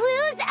other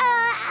clues?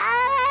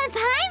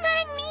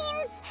 Paimon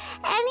means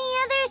any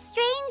other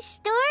strange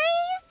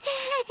stories?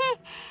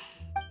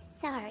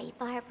 Sorry,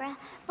 Barbara,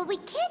 but we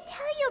can't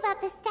tell you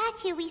about the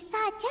statue we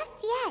saw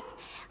just yet.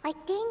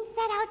 Like Dane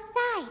said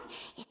outside,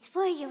 it's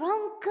for your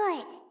own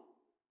good.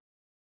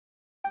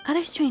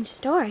 Other strange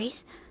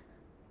stories?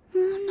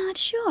 I'm not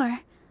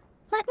sure.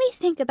 Let me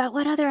think about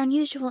what other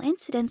unusual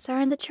incidents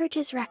are in the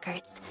church's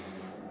records.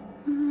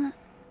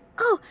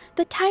 Oh,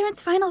 the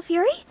Tyrant's Final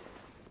Fury?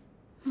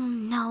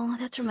 No,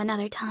 that's from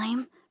another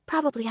time.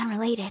 Probably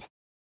unrelated.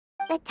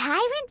 The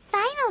Tyrant's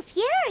Final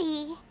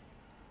Fury?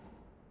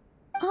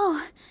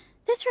 Oh,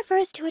 this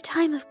refers to a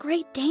time of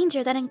great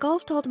danger that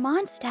engulfed Old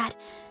Mondstadt,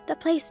 the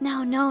place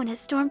now known as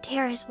Storm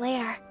Terror's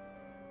lair.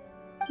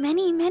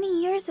 Many,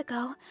 many years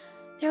ago,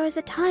 there was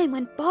a time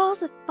when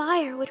balls of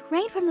fire would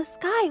rain from the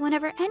sky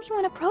whenever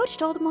anyone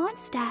approached Old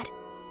Mondstadt.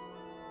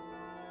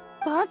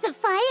 Balls of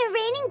fire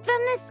raining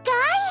from the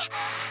sky?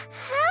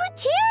 How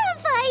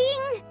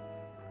terrifying!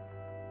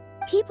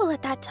 People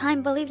at that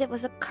time believed it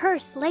was a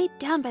curse laid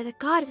down by the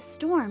god of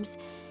storms,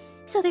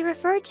 so they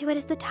referred to it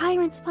as the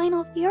Tyrant's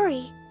Final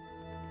Fury.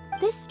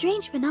 This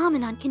strange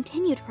phenomenon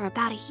continued for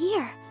about a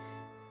year.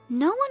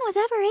 No one was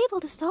ever able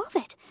to solve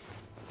it.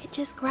 It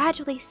just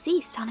gradually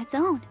ceased on its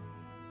own.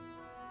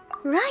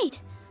 Right.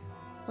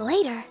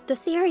 Later, the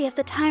theory of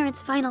the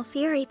Tyrant's Final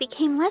Fury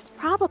became less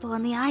probable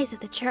in the eyes of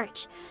the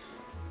church.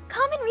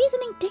 Common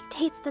reasoning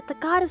dictates that the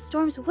god of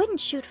storms wouldn't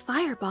shoot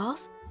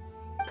fireballs.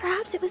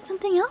 Perhaps it was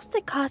something else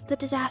that caused the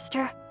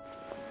disaster.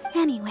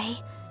 Anyway,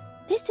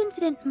 This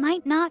incident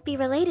might not be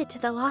related to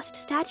the lost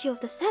statue of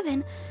the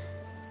Seven,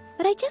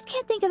 but I just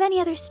can't think of any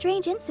other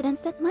strange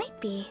incidents that might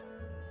be.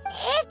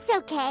 It's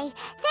okay.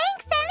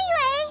 Thanks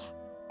anyway.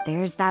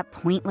 There's that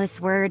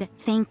pointless word,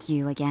 thank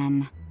you,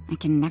 again. I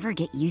can never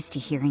get used to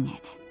hearing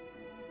it.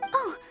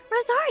 Oh,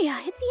 Rosaria,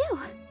 it's you.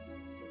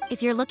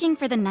 If you're looking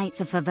for the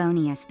Knights of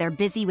Favonius, they're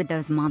busy with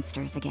those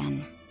monsters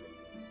again.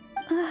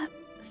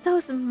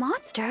 Those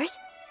monsters?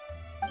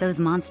 Those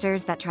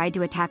monsters that tried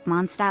to attack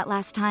Mondstadt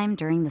last time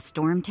during the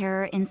Storm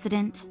Terror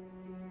incident?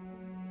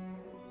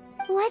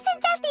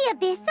 Wasn't that the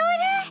Abyss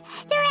Order?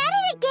 They're at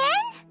it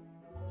again?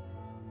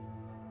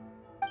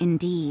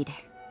 Indeed.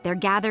 They're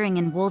gathering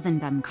in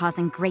Wolvendom,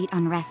 causing great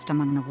unrest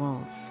among the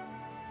wolves.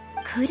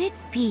 Could it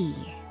be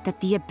that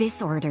the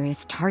Abyss Order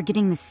is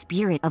targeting the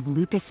spirit of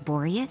Lupus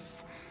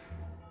Boreas?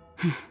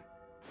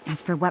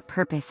 As for what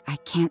purpose, I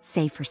can't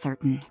say for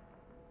certain.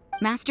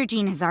 Master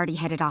Jean has already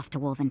headed off to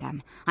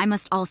Wolvendom. I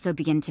must also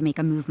begin to make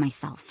a move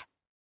myself.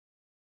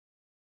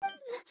 Then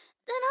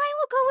I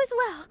will go as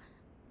well.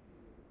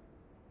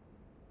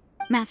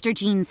 Master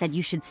Jean said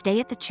you should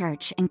stay at the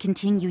church and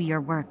continue your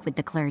work with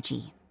the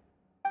clergy.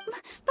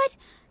 But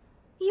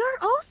you're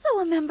also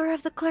a member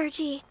of the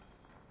clergy.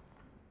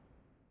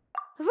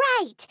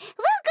 Right.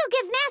 We'll go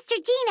give Master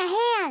Jean a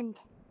hand.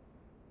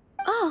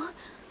 Oh,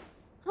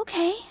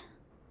 okay.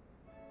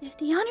 If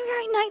the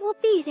honorary knight will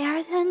be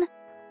there, then...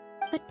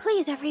 But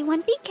please,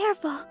 everyone, be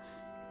careful.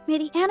 May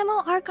the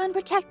animal Archon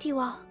protect you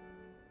all.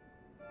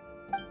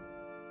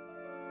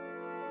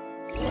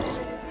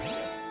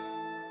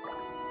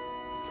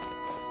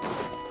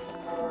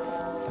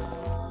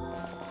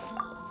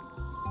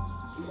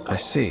 I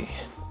see.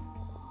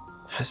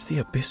 Has the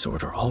Abyss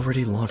Order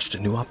already launched a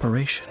new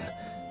operation?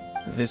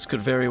 This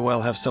could very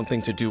well have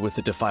something to do with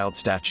the defiled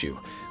statue.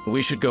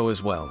 We should go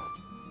as well.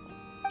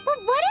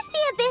 But what is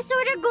the Abyss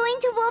Order going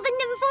to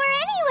Wolvendom for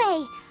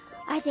anyway?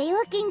 Are they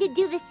looking to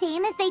do the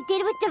same as they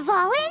did with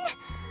Dvalin?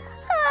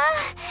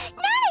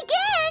 Not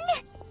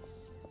again!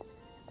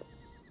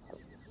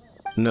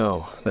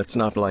 No, that's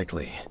not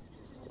likely.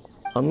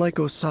 Unlike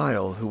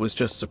Osile, who was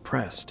just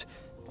suppressed,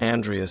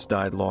 Andreas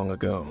died long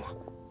ago.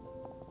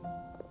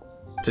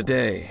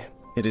 Today,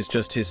 it is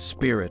just his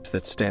spirit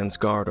that stands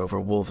guard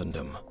over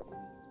Wolvendom.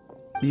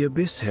 The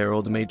Abyss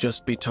Herald may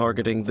just be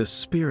targeting the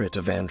spirit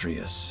of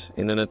Andreas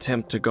in an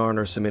attempt to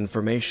garner some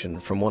information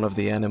from one of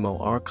the Animo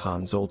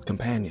Archon's old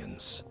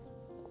companions.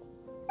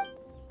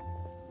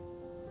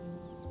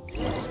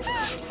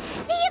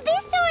 The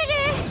Abyss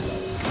Order!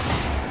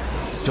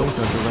 Don't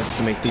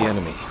underestimate the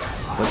enemy.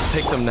 Let's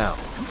take them now.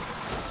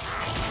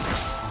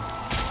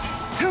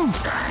 Whew.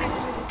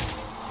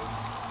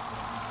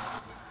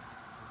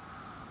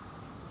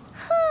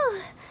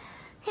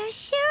 There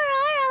sure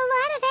are a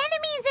lot of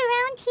enemies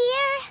around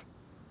here.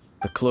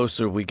 The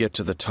closer we get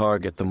to the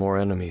target, the more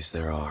enemies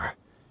there are.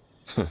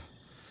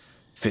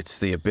 Fits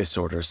the Abyss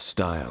Order's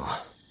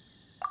style.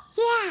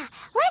 Yeah,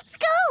 let's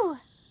go!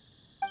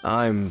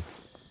 I'm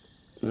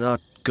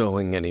not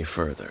going any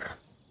further.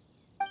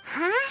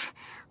 Huh?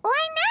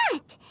 Why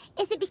not?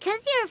 Is it because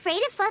you're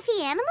afraid of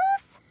fluffy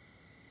animals?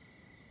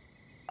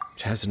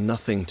 It has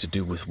nothing to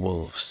do with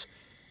wolves.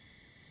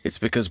 It's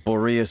because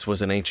Boreas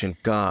was an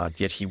ancient god,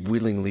 yet he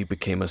willingly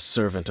became a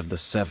servant of the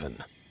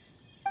Seven.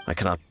 I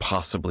cannot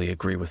possibly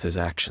agree with his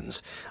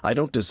actions. I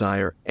don't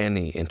desire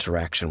any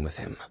interaction with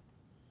him.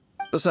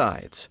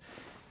 Besides,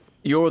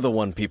 you're the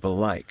one people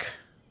like.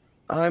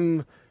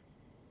 I'm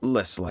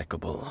less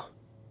likable.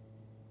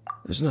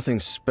 There's nothing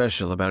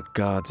special about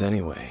gods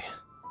anyway.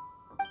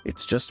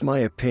 It's just my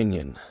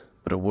opinion,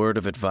 but a word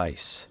of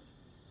advice.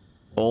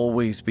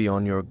 Always be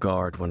on your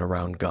guard when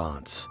around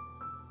gods.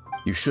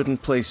 You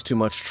shouldn't place too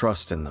much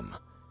trust in them,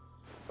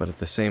 but at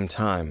the same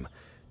time,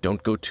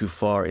 don't go too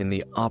far in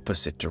the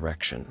opposite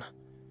direction.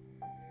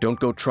 Don't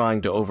go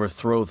trying to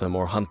overthrow them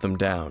or hunt them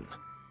down,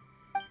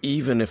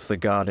 even if the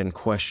god in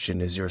question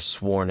is your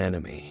sworn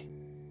enemy.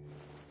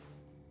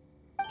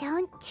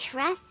 Don't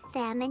trust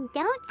them and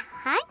don't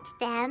hunt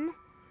them.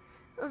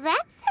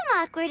 That's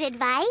some awkward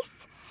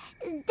advice.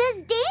 Does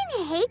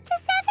Dane hate the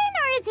Seven,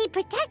 or is he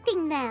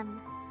protecting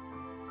them?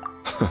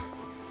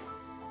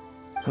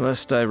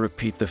 Lest I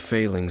repeat the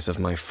failings of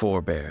my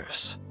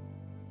forebears,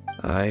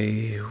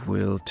 I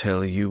will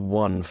tell you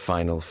one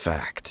final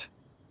fact.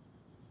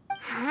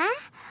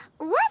 Huh?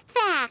 What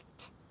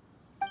fact?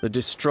 The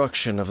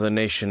destruction of the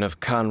nation of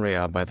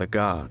Canria by the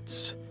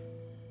gods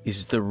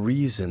is the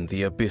reason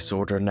the Abyss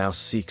Order now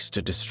seeks to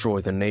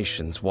destroy the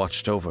nations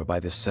watched over by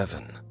the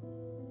Seven.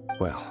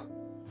 Well,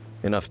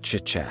 enough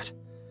chit-chat.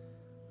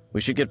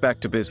 We should get back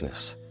to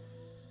business.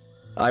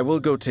 I will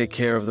go take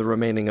care of the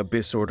remaining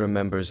Abyss Order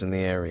members in the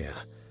area.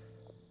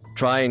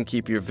 Try and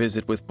keep your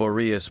visit with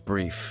Boreas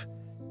brief.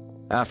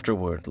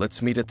 Afterward,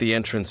 let's meet at the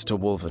entrance to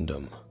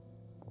Wolvendom.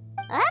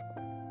 Up,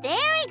 there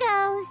he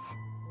goes.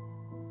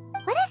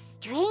 What a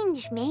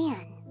strange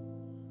man.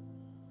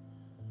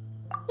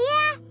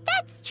 Yeah,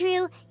 that's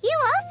true. You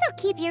also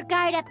keep your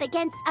guard up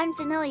against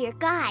unfamiliar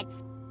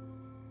gods.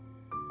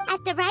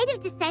 At the Rite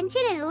of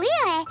Dissension in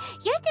Liyue,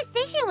 your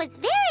decision was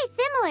very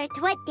similar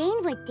to what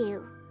Dane would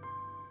do.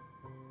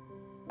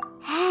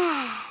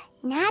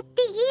 Not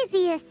the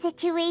easiest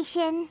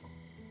situation.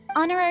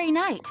 Honorary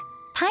Knight,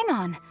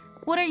 Paimon,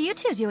 what are you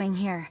two doing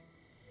here?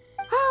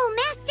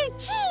 Oh, Master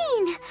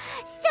Jean!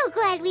 So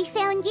glad we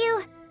found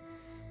you.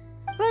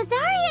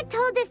 Rosaria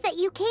told us that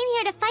you came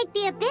here to fight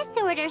the Abyss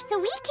Order, so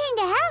we came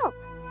to help.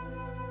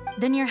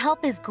 Then your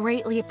help is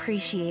greatly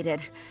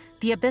appreciated.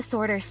 The Abyss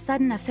Order's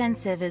sudden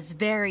offensive is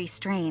very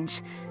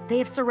strange. They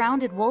have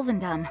surrounded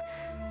Wolvendom.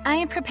 I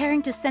am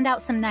preparing to send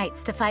out some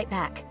knights to fight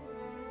back.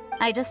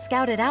 I just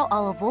scouted out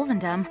all of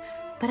Wolvendom,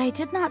 but I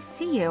did not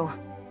see you.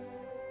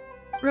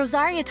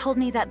 Rosaria told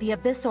me that the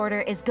Abyss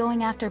Order is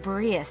going after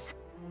Boreas.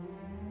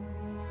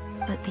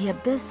 But the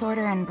Abyss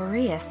Order and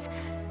Boreas...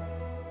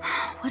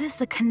 what is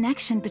the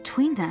connection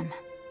between them?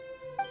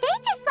 They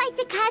just like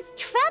to cause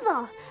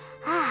trouble.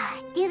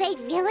 Do they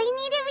really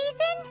need a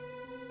reason?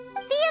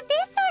 The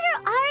Abyss Order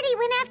already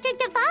went after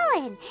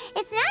Dvalin.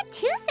 It's not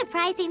too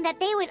surprising that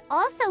they would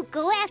also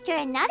go after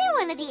another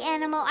one of the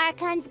Animal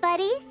Archon's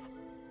buddies.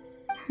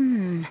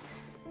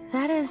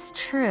 That is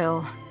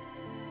true.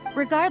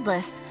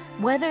 Regardless,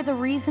 whether the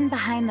reason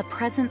behind the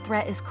present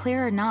threat is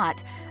clear or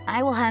not,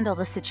 I will handle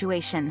the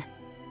situation.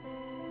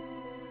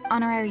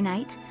 Honorary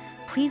Knight,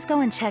 please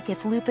go and check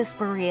if Lupus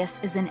Boreas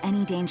is in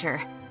any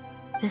danger.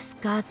 This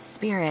god's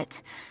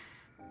spirit...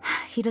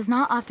 he does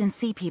not often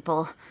see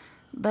people,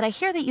 but I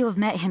hear that you have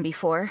met him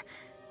before.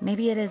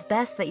 Maybe it is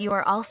best that you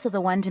are also the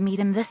one to meet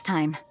him this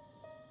time.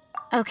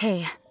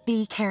 Okay,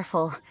 be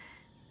careful.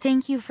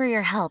 Thank you for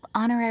your help,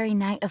 Honorary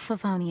Knight of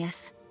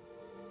Favonius.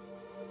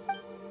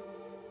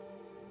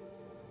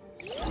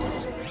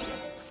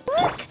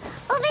 Look!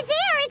 Over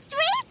there, it's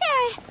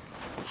Razor!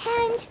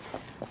 And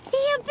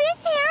the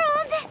Abyss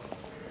Herald!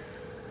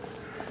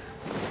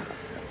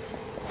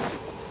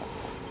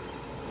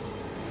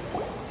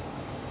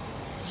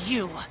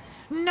 You,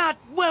 not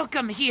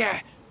welcome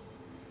here!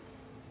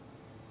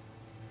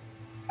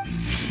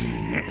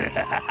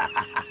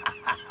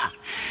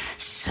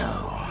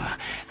 So,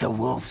 the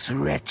wolf's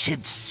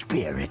wretched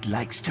spirit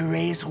likes to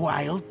raise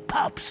wild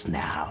pups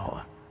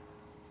now.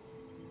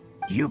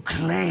 You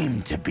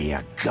claim to be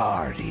a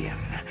guardian,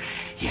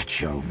 yet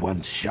your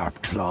once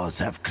sharp claws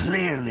have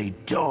clearly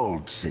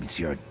dulled since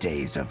your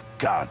days of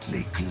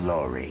godly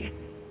glory.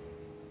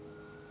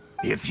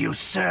 If you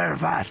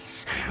serve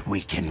us,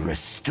 we can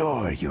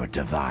restore your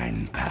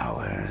divine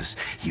powers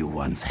you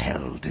once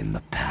held in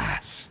the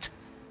past.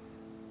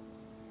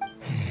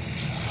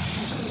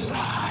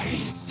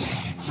 Lies.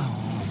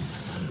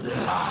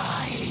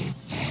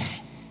 Lies.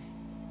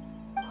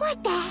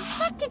 What the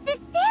heck is this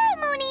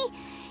ceremony?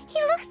 He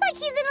looks like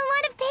he's in a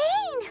lot of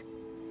pain.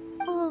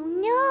 Oh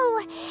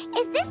no,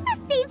 is this the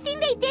same thing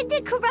they did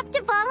to corrupt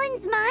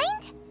Dvalin's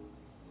mind?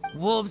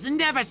 Wolves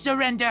never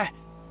surrender!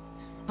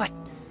 But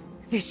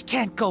this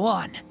can't go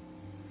on.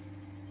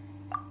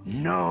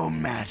 No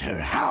matter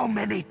how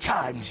many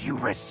times you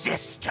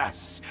resist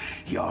us,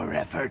 your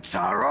efforts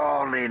are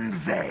all in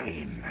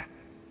vain.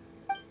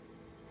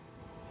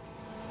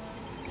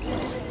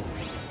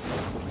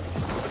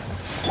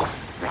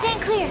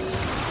 Stand clear.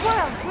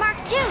 Swirl, Mark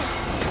 2.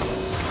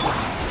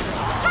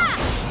 Ha!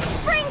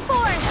 Spring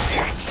forth!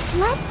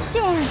 Let's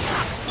dance.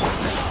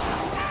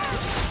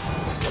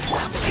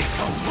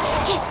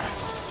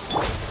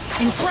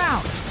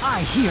 Enshroud!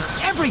 I hear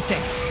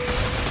everything!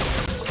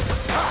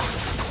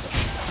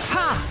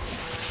 Ha!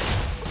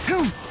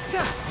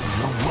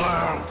 The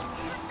world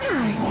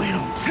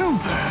will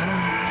burn.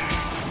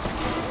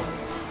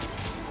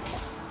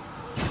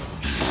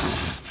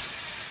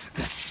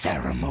 The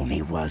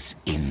ceremony was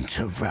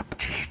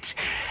interrupted.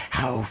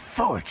 How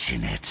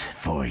fortunate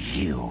for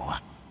you.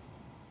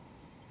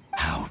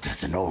 How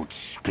does an old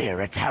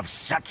spirit have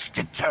such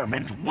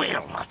determined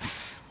will?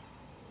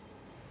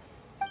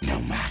 No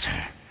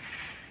matter.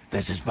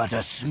 This is but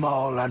a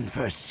small,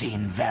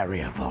 unforeseen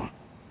variable.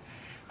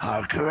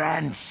 Our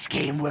grand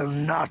scheme will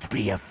not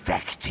be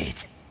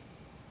affected.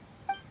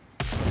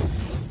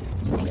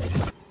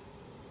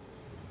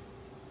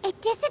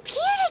 It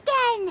disappeared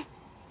again!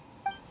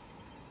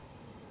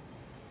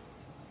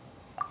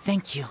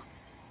 Thank you.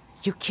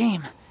 You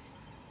came.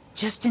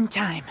 Just in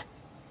time.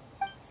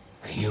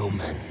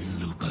 Human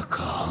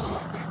Lupercal.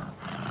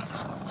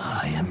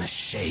 I am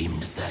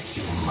ashamed that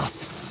you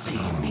must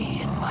see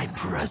me in my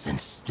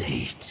present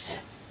state.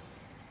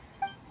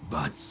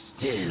 But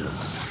still,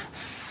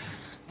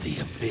 the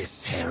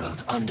Abyss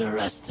Herald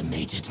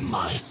underestimated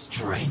my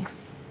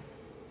strength.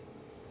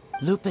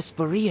 Lupus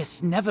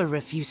Boreas never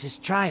refuses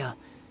trial,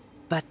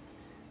 but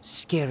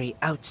scary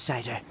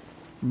outsider,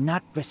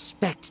 not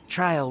respect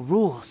trial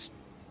rules.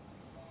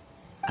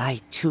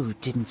 I too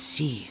didn't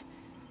see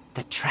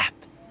the trap.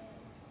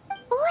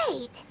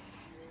 Wait,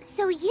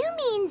 so you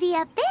mean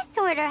the Abyss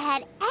Order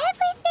had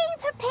everything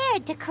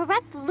prepared to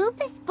corrupt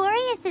Lupus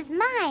Boreas'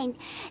 mind,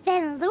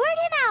 then lured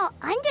him out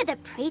under the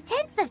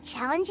pretense of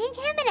challenging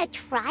him in a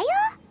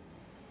trial?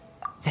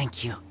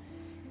 Thank you.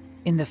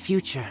 In the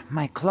future,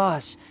 my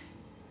claws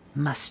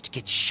must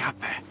get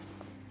sharper.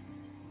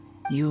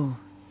 You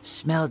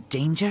smelled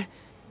danger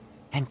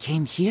and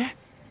came here?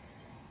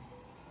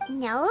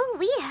 No,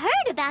 we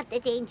heard about the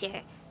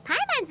danger.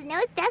 Paimon's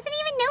nose doesn't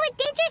even know what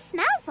danger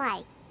smells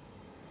like.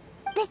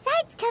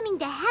 Besides coming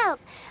to help,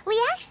 we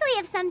actually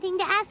have something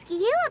to ask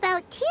you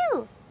about,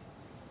 too.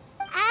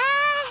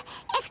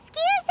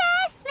 Excuse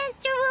us,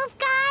 Mr. Wolf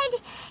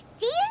God.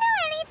 Do you know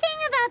anything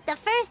about the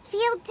first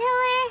field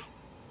tiller?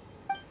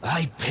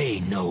 I pay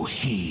no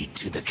heed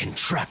to the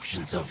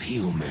contraptions of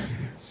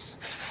humans.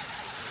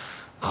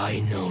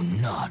 I know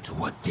not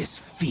what this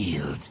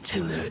field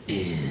tiller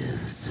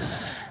is.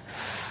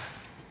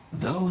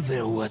 Though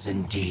there was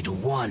indeed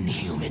one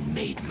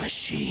human-made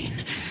machine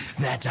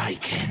that I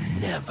can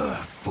never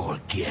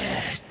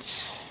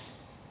forget.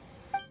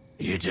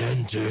 It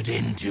entered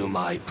into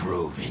my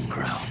proving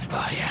ground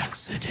by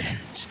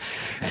accident,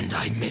 and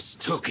I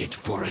mistook it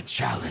for a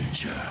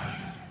challenger.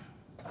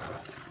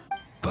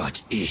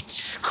 But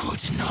it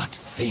could not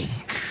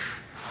think,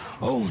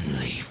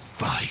 only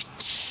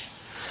fight.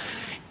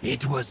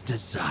 It was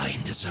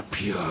designed as a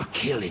pure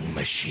killing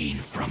machine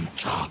from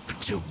top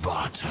to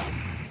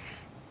bottom.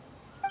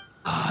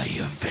 I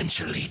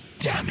eventually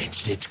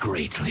damaged it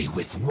greatly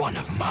with one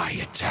of my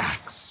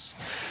attacks.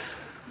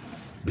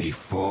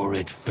 Before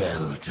it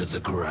fell to the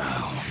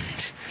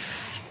ground,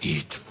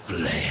 it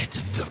fled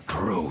the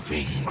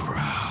proving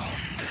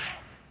ground.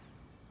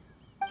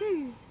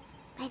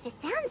 By the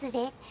sounds of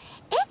it,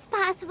 it's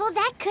possible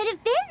that could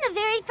have been the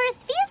very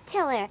first field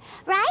tiller,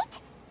 right?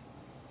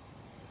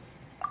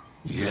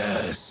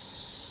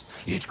 Yes,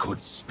 it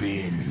could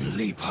spin,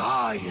 leap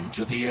high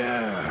into the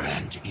air,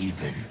 and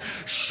even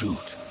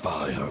shoot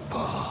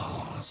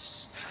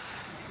fireballs.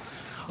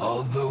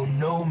 Although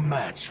no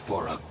match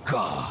for a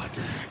god,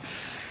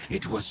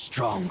 it was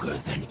stronger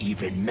than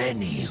even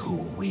many who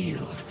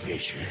wield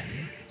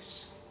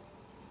visions.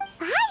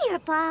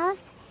 Fireballs?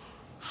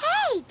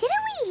 Hey,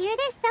 didn't we hear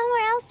this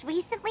somewhere else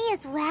recently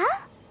as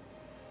well?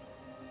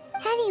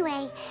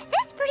 Anyway,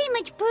 this pretty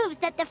much proves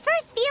that the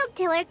first field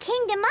tiller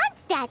came to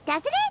Mondstadt,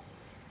 doesn't it?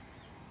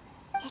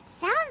 It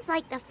sounds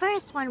like the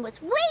first one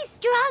was way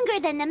stronger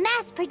than the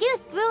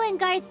mass-produced ruin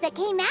guards that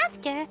came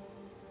after.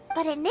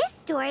 But in this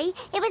story,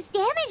 it was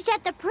damaged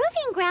at the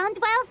proving ground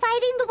while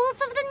fighting the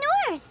Wolf of the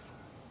North.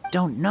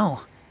 Don't know.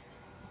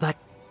 But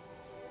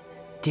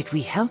did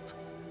we help?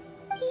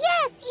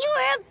 Yes, you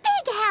were a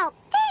big help.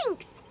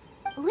 Thanks.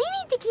 We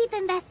need to keep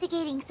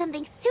investigating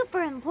something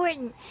super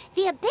important.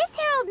 The Abyss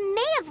Herald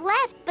may have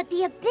left, but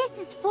the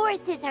Abyss's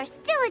forces are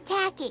still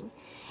attacking.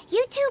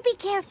 You two be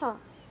careful.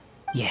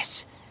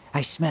 Yes,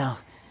 I smell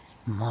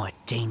more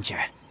danger.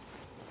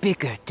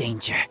 Bigger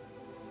danger.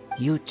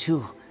 You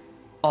too,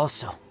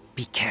 also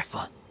be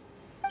careful.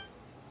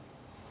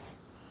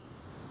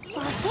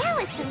 Well, that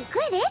was some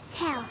good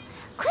intel.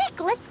 Quick,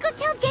 let's go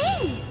tell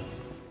Dane.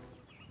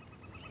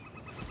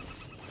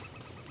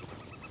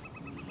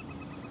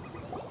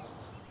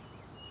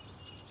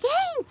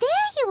 Dane,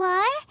 there you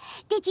are.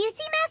 Did you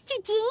see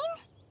Master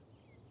Jean?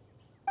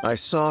 I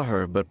saw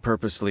her, but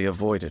purposely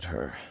avoided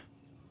her.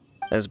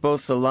 As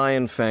both the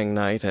Lion Fang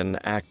Knight and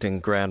acting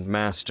Grand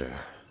Master,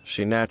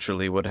 she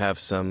naturally would have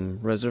some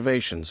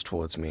reservations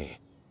towards me.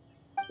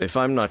 If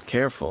I'm not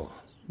careful,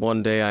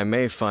 one day I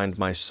may find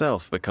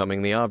myself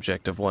becoming the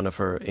object of one of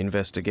her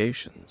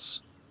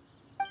investigations.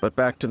 But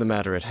back to the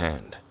matter at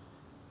hand.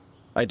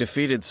 I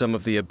defeated some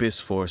of the Abyss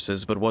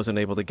forces, but wasn't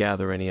able to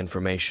gather any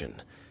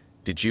information.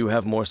 Did you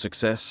have more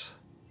success?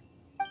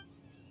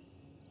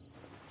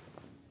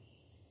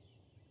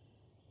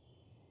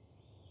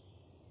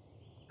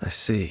 I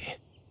see.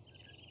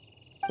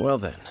 Well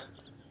then,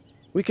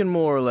 we can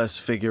more or less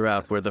figure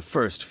out where the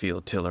first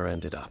field tiller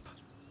ended up.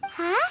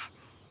 Huh?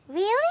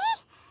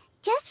 Really?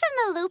 Just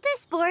from the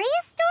Lupus Boreas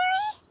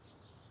story?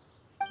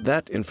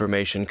 That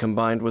information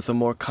combined with a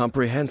more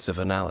comprehensive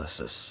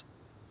analysis.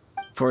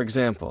 For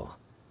example,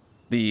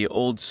 the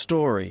old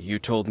story you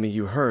told me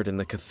you heard in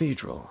the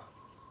cathedral.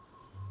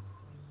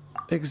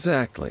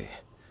 Exactly.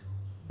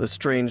 The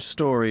strange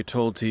story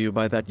told to you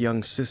by that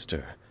young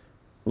sister,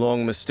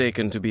 long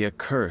mistaken to be a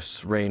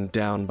curse rained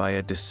down by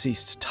a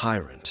deceased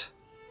tyrant.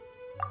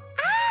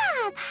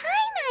 Ah,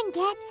 Paimon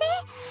gets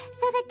it.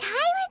 So the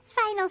tyrant's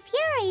final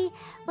fury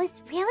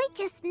was really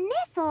just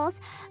missiles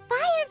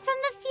fired from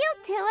the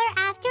field tiller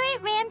after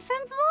it ran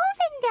from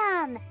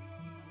Wolvendom.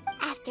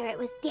 After it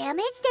was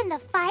damaged in the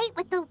fight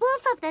with the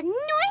Wolf of the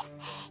North,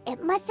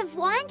 it must have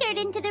wandered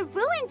into the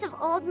ruins of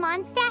Old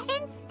Mondstadt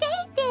and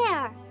stayed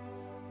there.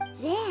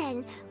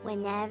 Then,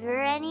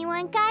 whenever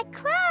anyone got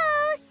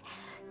close,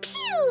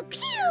 pew,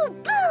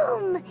 pew,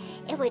 boom!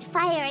 It would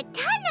fire a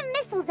ton of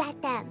missiles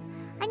at them,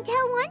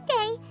 until one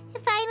day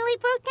it finally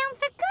broke down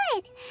for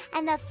good,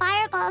 and the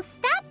fireballs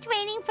stopped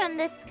raining from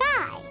the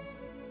sky.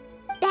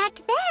 Back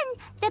then,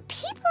 the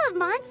people of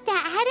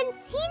Mondstadt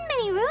hadn't seen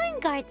many ruin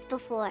guards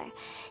before,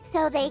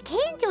 so they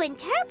came to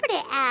interpret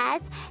it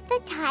as the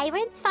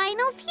tyrant's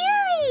final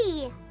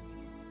fury.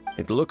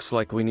 It looks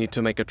like we need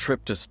to make a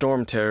trip to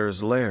Storm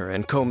Terror's lair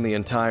and comb the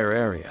entire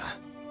area.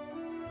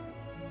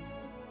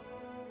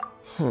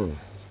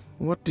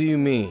 What do you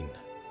mean?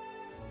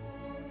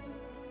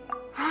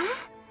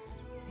 Huh?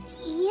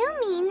 You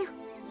mean...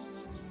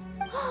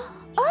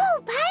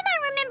 Oh,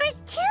 Paimon remembers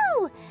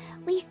too!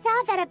 We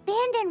saw that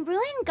abandoned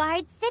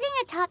guards sitting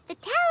atop the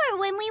tower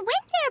when we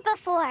went there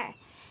before.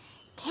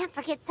 Can't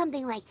forget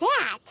something like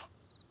that.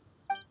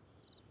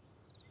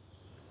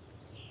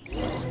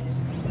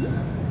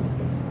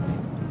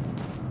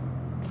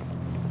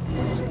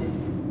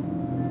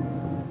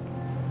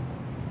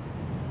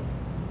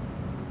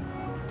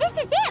 This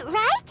is it,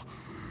 right?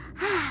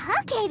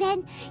 Okay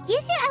then,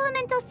 use your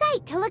elemental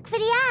sight to look for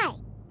the eye.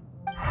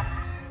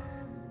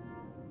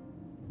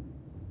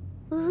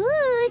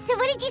 Ooh, so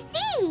what did you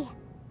see?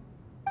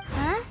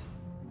 Huh?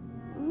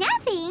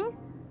 Nothing?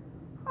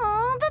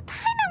 Oh, but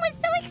Paimon was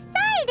so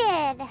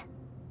excited!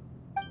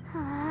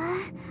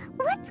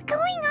 What's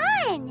going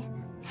on?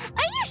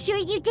 Are you sure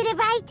you did it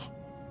right?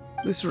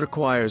 This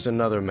requires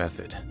another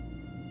method.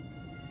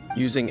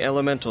 Using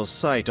elemental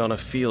sight on a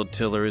field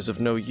tiller is of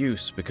no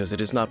use because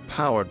it is not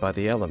powered by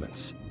the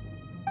elements.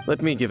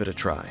 Let me give it a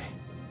try.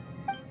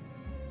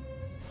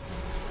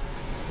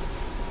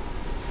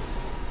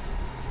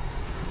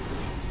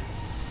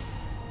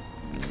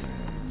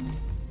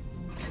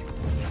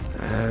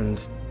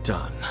 And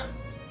done.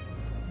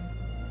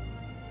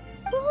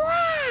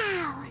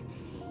 Wow!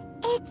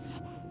 It's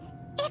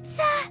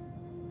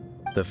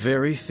the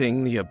very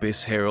thing the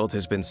Abyss Herald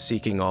has been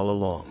seeking all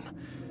along.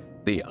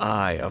 The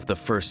eye of the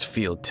first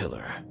field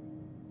tiller.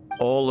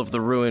 All of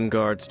the ruin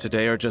guards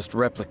today are just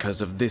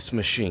replicas of this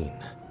machine.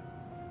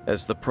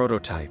 As the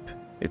prototype,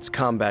 its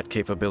combat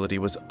capability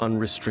was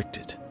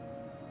unrestricted.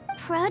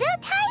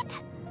 Prototype?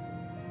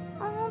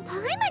 Oh,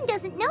 Paimon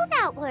doesn't know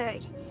that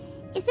word.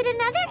 Is it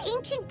another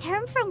ancient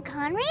term from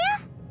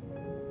Conria?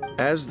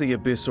 As the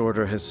Abyss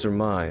Order has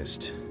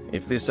surmised,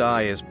 if this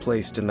eye is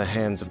placed in the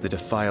hands of the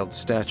defiled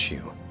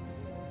statue,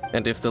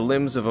 and if the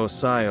limbs of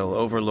Osial,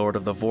 Overlord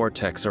of the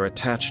Vortex, are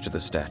attached to the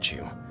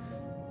statue,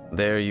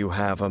 there you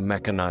have a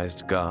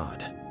mechanized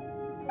god.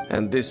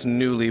 And this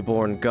newly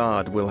born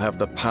god will have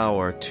the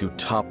power to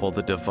topple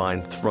the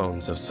divine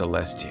thrones of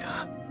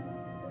Celestia.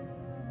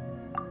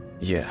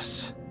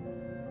 Yes.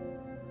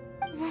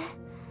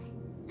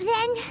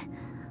 Then,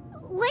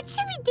 what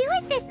should we do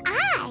with this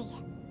eye?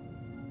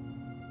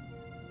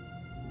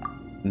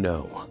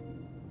 No.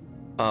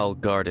 I'll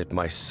guard it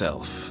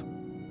myself.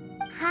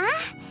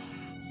 Huh?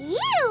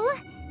 You?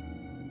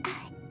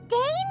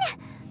 Dane?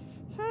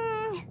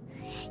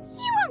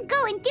 You won't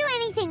go and do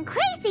anything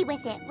crazy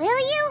with it, will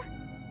you?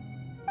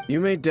 You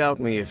may doubt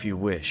me if you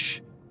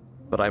wish,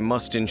 but I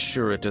must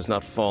ensure it does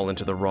not fall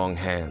into the wrong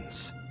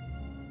hands.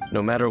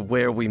 No matter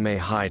where we may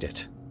hide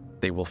it,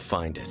 they will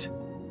find it.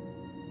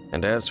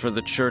 And as for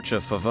the Church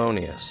of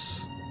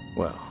Favonius,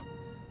 well,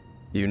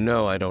 you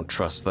know I don't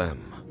trust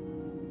them.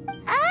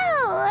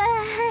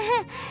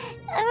 Oh,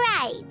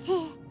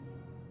 right.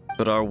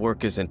 But our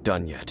work isn't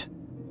done yet.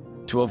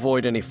 To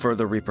avoid any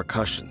further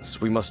repercussions,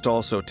 we must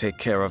also take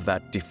care of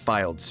that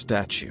defiled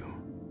statue.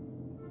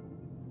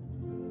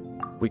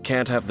 We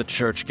can't have the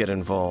Church get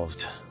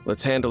involved.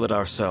 Let's handle it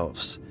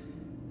ourselves.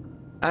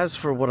 As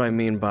for what I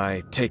mean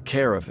by take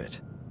care of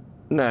it,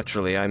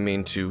 naturally I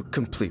mean to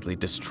completely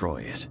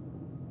destroy it.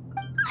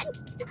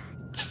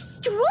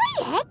 Destroy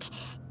it?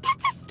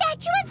 That's a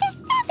statue of the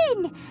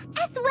Seven!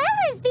 As well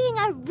as being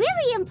a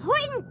really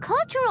important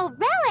cultural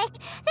relic,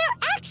 they're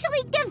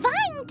actually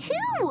divine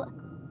too!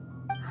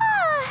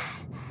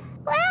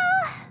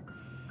 Well,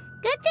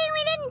 good thing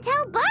we didn't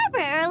tell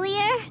Barbara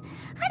earlier.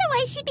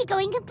 Otherwise she'd be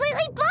going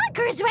completely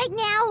bonkers right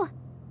now!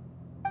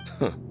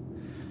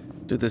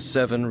 Do the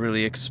Seven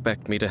really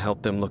expect me to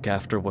help them look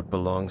after what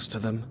belongs to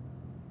them?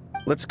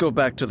 Let's go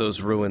back to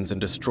those ruins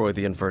and destroy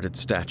the inverted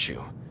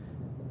statue.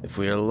 If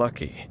we are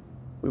lucky,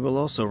 we will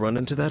also run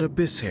into that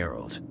Abyss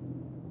Herald.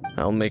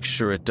 I'll make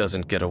sure it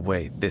doesn't get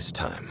away this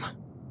time.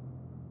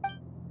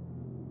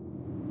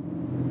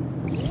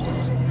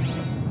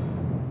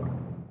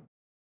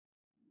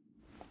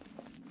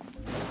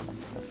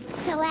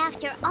 So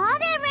after all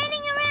that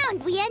running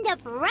around, we end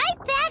up right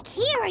back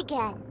here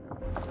again.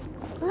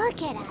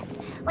 Look at us.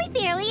 We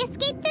barely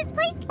escaped this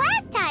place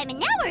last time, and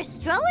now we're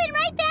strolling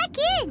right back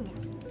in.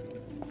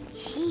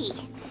 Gee,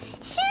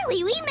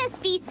 surely we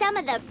must be some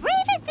of the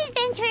bravest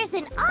adventurers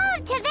in all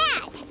of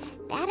Teyvat.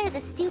 That or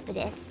the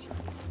stupidest.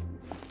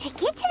 To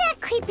get to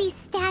that creepy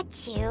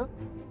statue,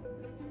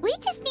 we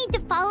just need to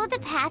follow the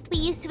path we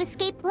used to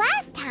escape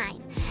last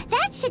time.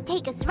 That should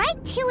take us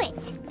right to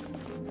it.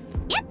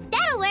 Yep,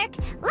 that'll work.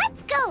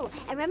 Let's go,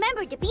 and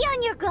remember to be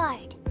on your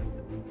guard.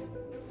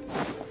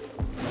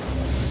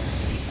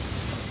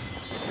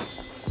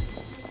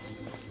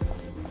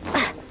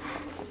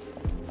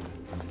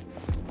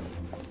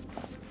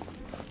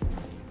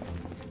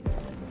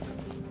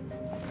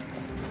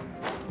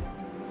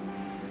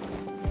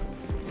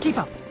 Keep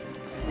up.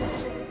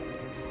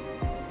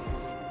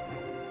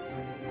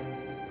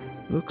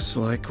 Looks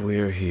like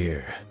we're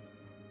here.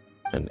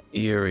 An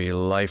eerie,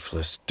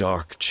 lifeless,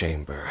 dark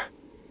chamber.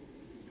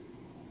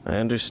 I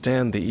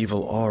understand the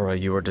evil aura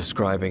you were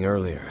describing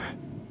earlier.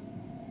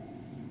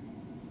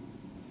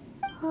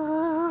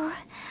 Oh,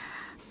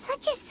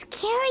 such a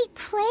scary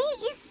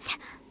place.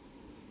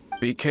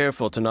 Be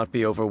careful to not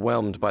be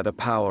overwhelmed by the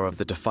power of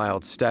the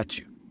defiled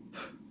statue.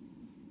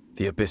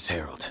 The Abyss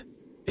Herald.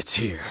 It's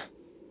here.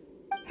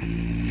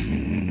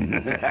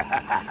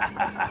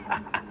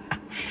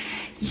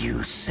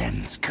 You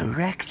sense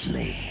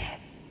correctly.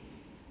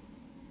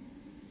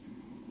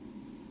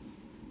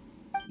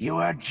 You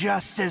are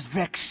just as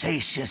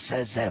vexatious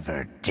as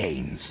ever,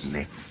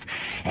 Dainsleif,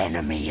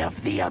 enemy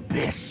of the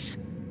Abyss.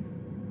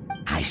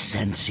 I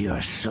sense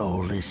your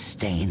soul is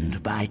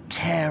stained by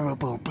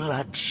terrible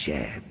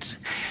bloodshed,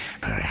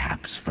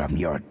 perhaps from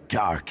your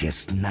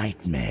darkest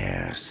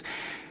nightmares,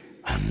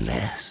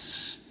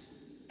 unless...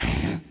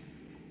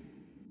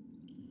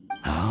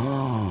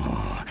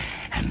 Oh,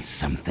 and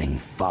something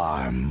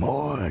far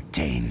more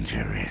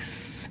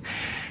dangerous.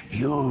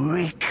 You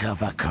reek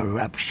of a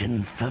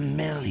corruption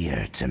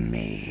familiar to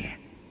me.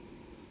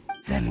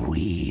 Then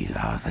we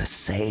are the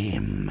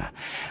same.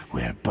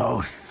 We're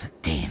both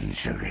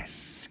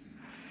dangerous.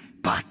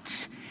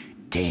 But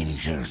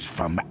dangers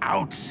from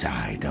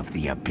outside of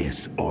the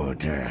Abyss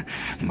Order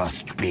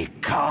must be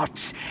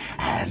caught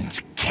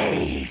and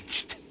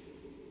caged.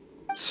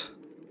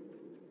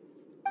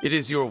 It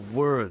is your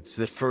words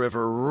that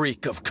forever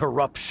reek of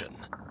corruption.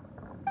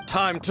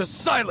 Time to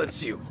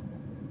silence you!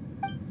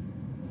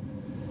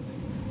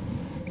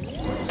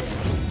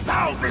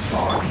 Bow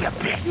before the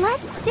Abyss!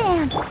 Let's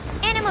dance!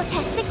 Animal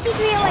test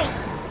 6308.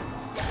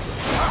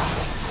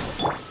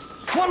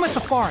 One with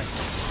the forest.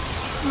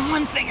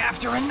 One thing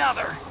after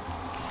another.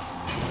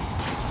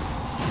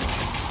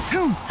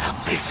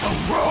 Abyssal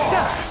roar!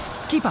 Sir,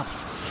 keep up.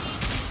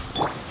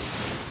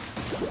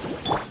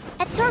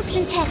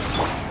 Absorption test.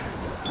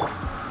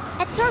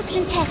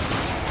 Absorption test.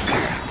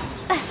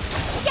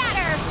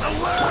 Scatter! The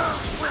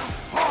world will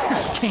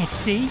fall! Can't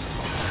see.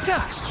 Sir.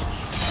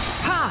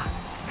 Ha!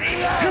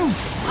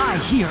 I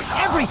hear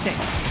everything.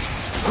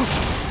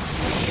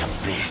 The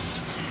Abyss.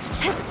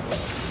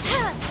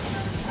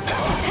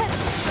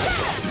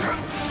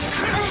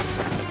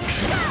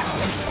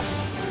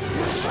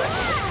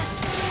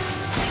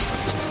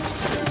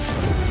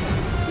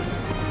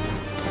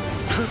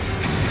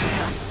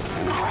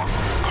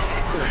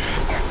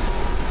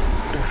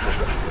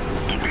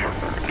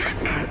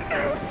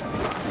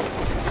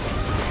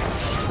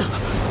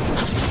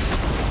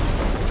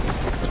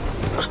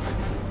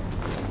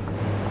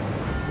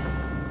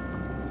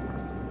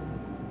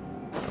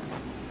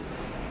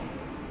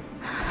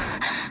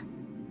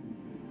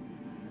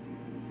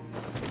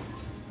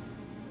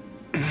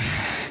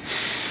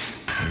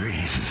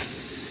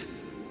 Prince.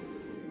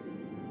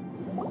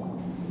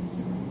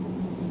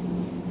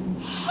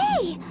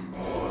 Hey!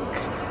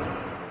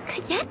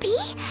 Could that be?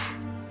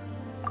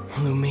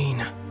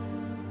 Lumine.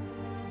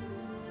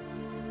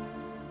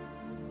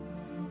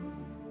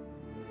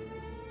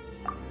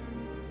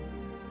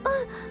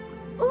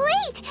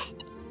 Wait!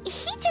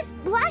 He just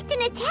blocked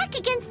an attack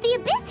against the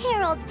Abyss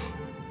Herald!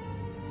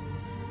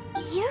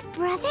 Your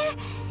brother?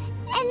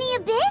 And the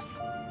Abyss?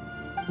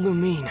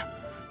 Lumine,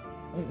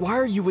 why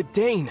are you with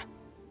Dane?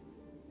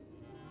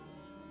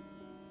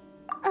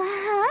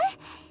 Uh-huh?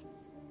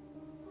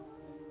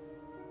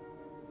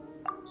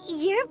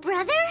 Your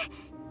brother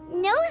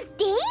knows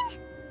Dane?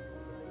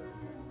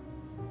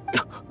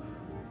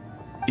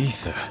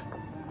 Ether.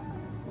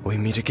 We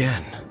meet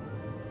again.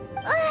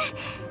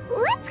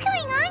 What's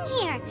going on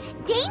here?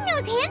 Dane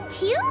knows him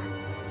too?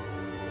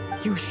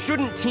 You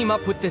shouldn't team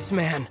up with this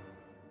man.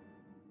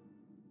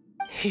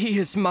 He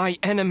is my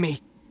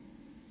enemy.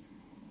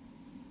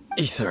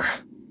 Ether.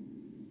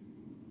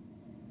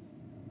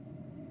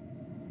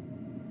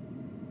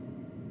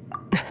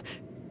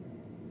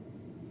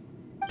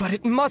 But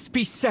it must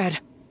be said.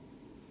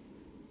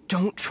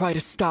 Don't try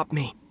to stop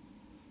me.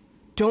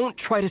 Don't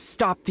try to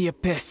stop the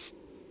Abyss.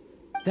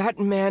 That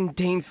man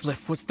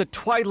Dainsleif was the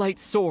Twilight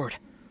Sword,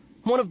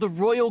 one of the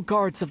royal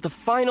guards of the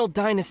final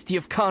dynasty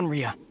of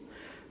Conria.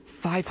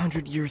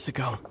 500 years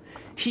ago,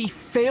 he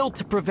failed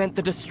to prevent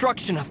the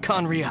destruction of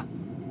Conria.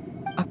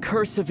 A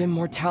curse of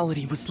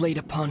immortality was laid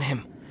upon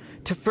him,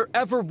 to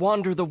forever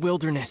wander the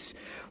wilderness,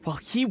 while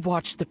he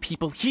watched the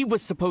people he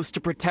was supposed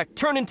to protect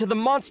turn into the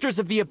monsters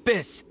of the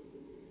Abyss.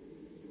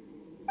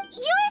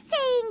 You're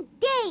saying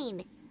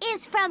Dane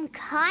is from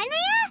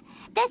Conria?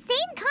 The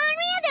same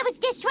Conria that was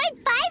destroyed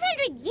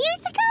 500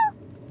 years ago?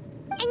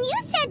 And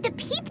you said the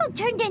people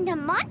turned into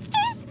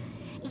monsters?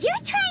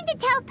 You're trying to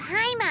tell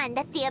Paimon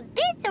that the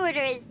Abyss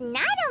Order is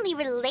not only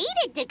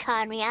related to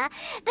Conria,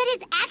 but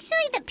is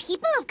actually the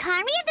people of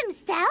Conria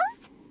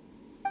themselves?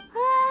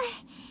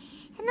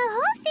 And the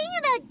whole thing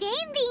about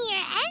Dane being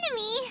your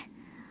enemy...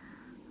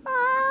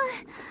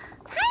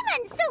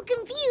 Paimon's so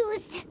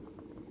confused.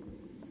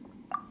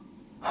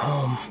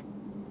 Home.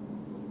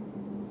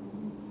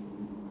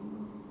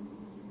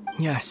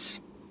 Yes,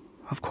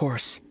 of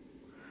course.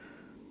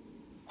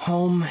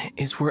 Home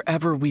is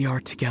wherever we are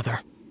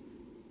together.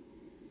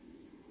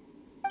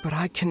 But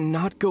I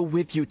cannot go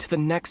with you to the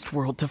next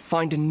world to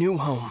find a new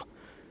home.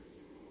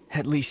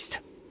 At least,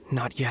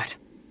 not yet.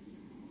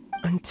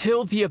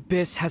 Until the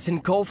Abyss has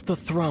engulfed the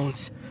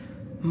thrones,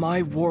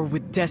 my war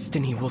with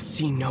destiny will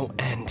see no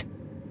end.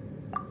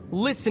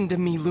 Listen to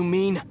me,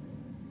 Lumine.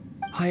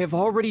 I have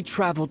already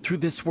traveled through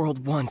this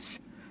world once.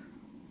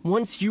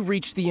 Once you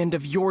reach the end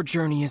of your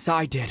journey as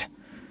I did,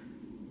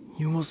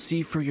 you will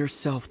see for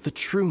yourself the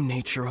true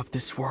nature of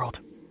this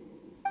world.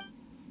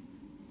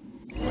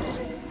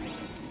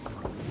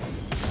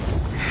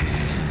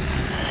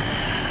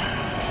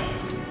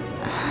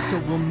 So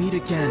we'll meet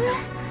again.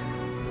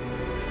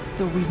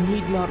 Though we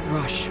need not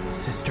rush,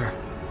 sister.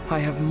 I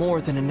have more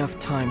than enough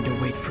time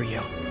to wait for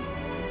you.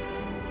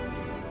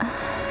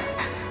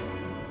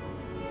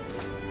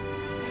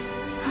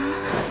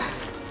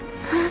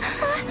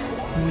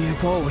 We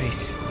have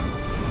always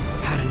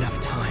had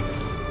enough time.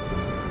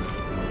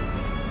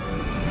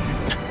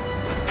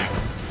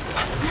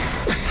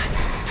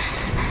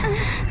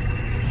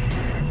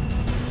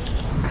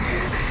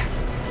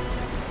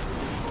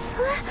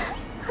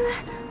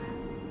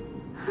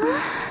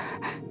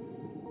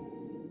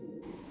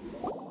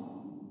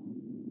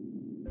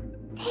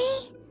 They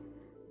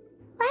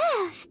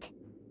left.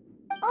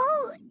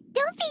 Oh,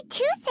 don't be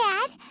too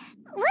sad.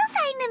 We'll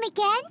find them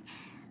again.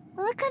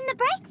 Look on the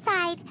bright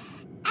side.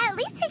 At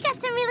least we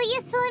got some really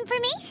useful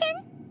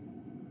information.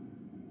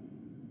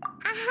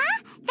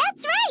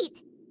 That's right.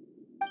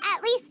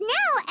 At least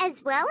now,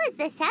 as well as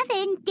the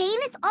 7,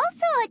 Dane is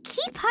also a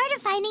key part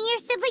of finding your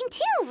sibling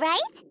too,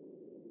 right?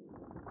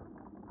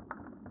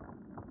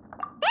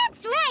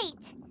 That's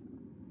right.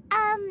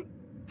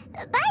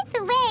 By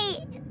the way,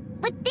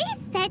 what they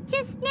said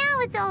just now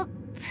is all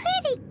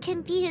pretty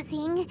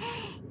confusing.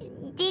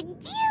 Did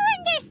you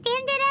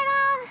understand it at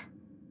all?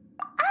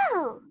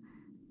 Oh,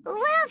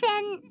 well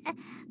then,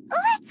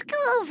 let's go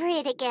over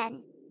it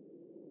again.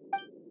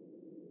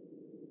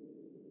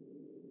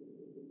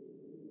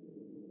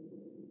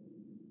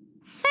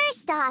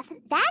 First off,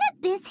 that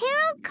Abyss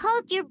Herald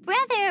called your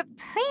brother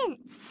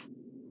Prince.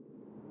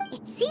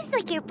 It seems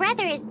like your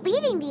brother is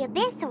leading the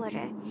Abyss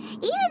Order.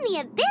 Even the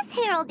Abyss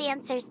Herald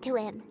answers to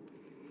him.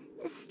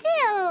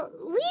 Still,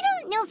 we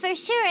don't know for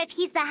sure if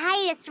he's the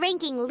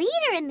highest-ranking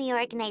leader in the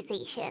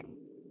organization.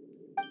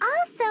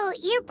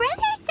 Also, your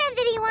brother said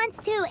that he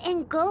wants to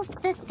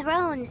engulf the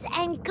thrones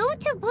and go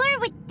to war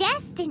with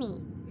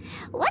Destiny.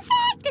 What the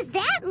heck does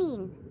that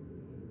mean?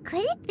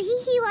 Could it be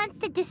he wants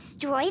to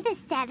destroy the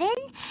 7 and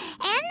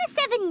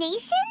the 7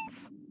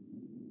 nations?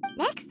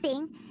 Next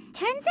thing,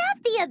 turns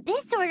out the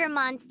Abyss Order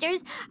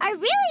monsters are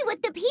really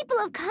what the people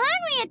of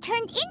Conria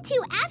turned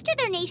into after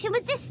their nation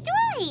was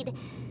destroyed.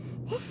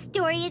 This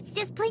story is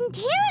just plain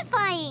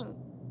terrifying.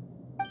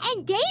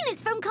 And Dane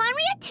is from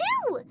Conria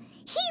too.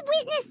 He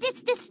witnessed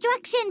its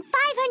destruction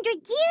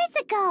 500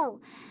 years ago.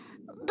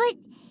 But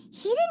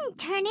he didn't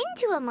turn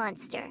into a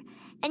monster.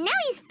 And now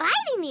he's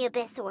fighting the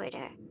Abyss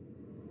Order.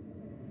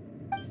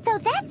 So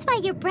that's why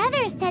your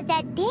brother said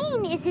that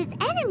Dane is his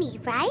enemy,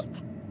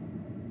 right?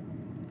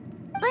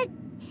 But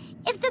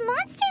if the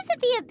monsters of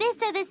the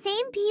Abyss are the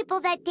same people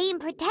that Dane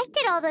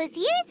protected all those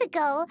years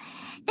ago,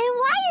 then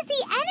why is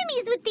he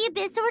enemies with the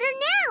Abyss Order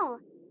now?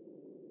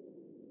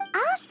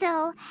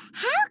 Also,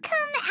 how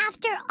come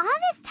after all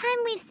this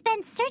time we've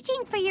spent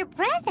searching for your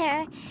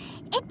brother,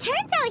 it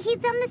turns out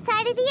he's on the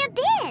side of the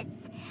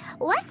Abyss?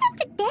 What's up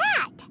with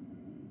that?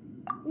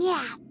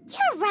 Yeah,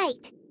 you're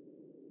right.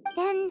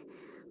 Then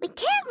we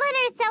can't let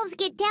ourselves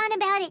get down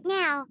about it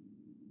now.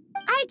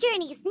 Our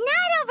journey's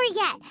not over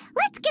yet.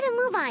 Let's get a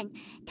move on.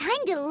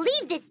 Time to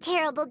leave this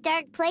terrible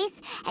dark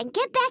place and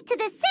get back to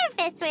the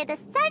surface where the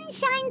sun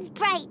shines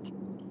bright.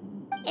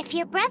 If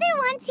your brother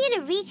wants you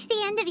to reach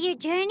the end of your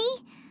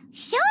journey,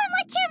 show him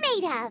what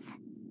you're made of.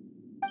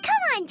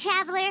 Come on,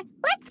 traveler.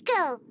 Let's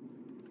go.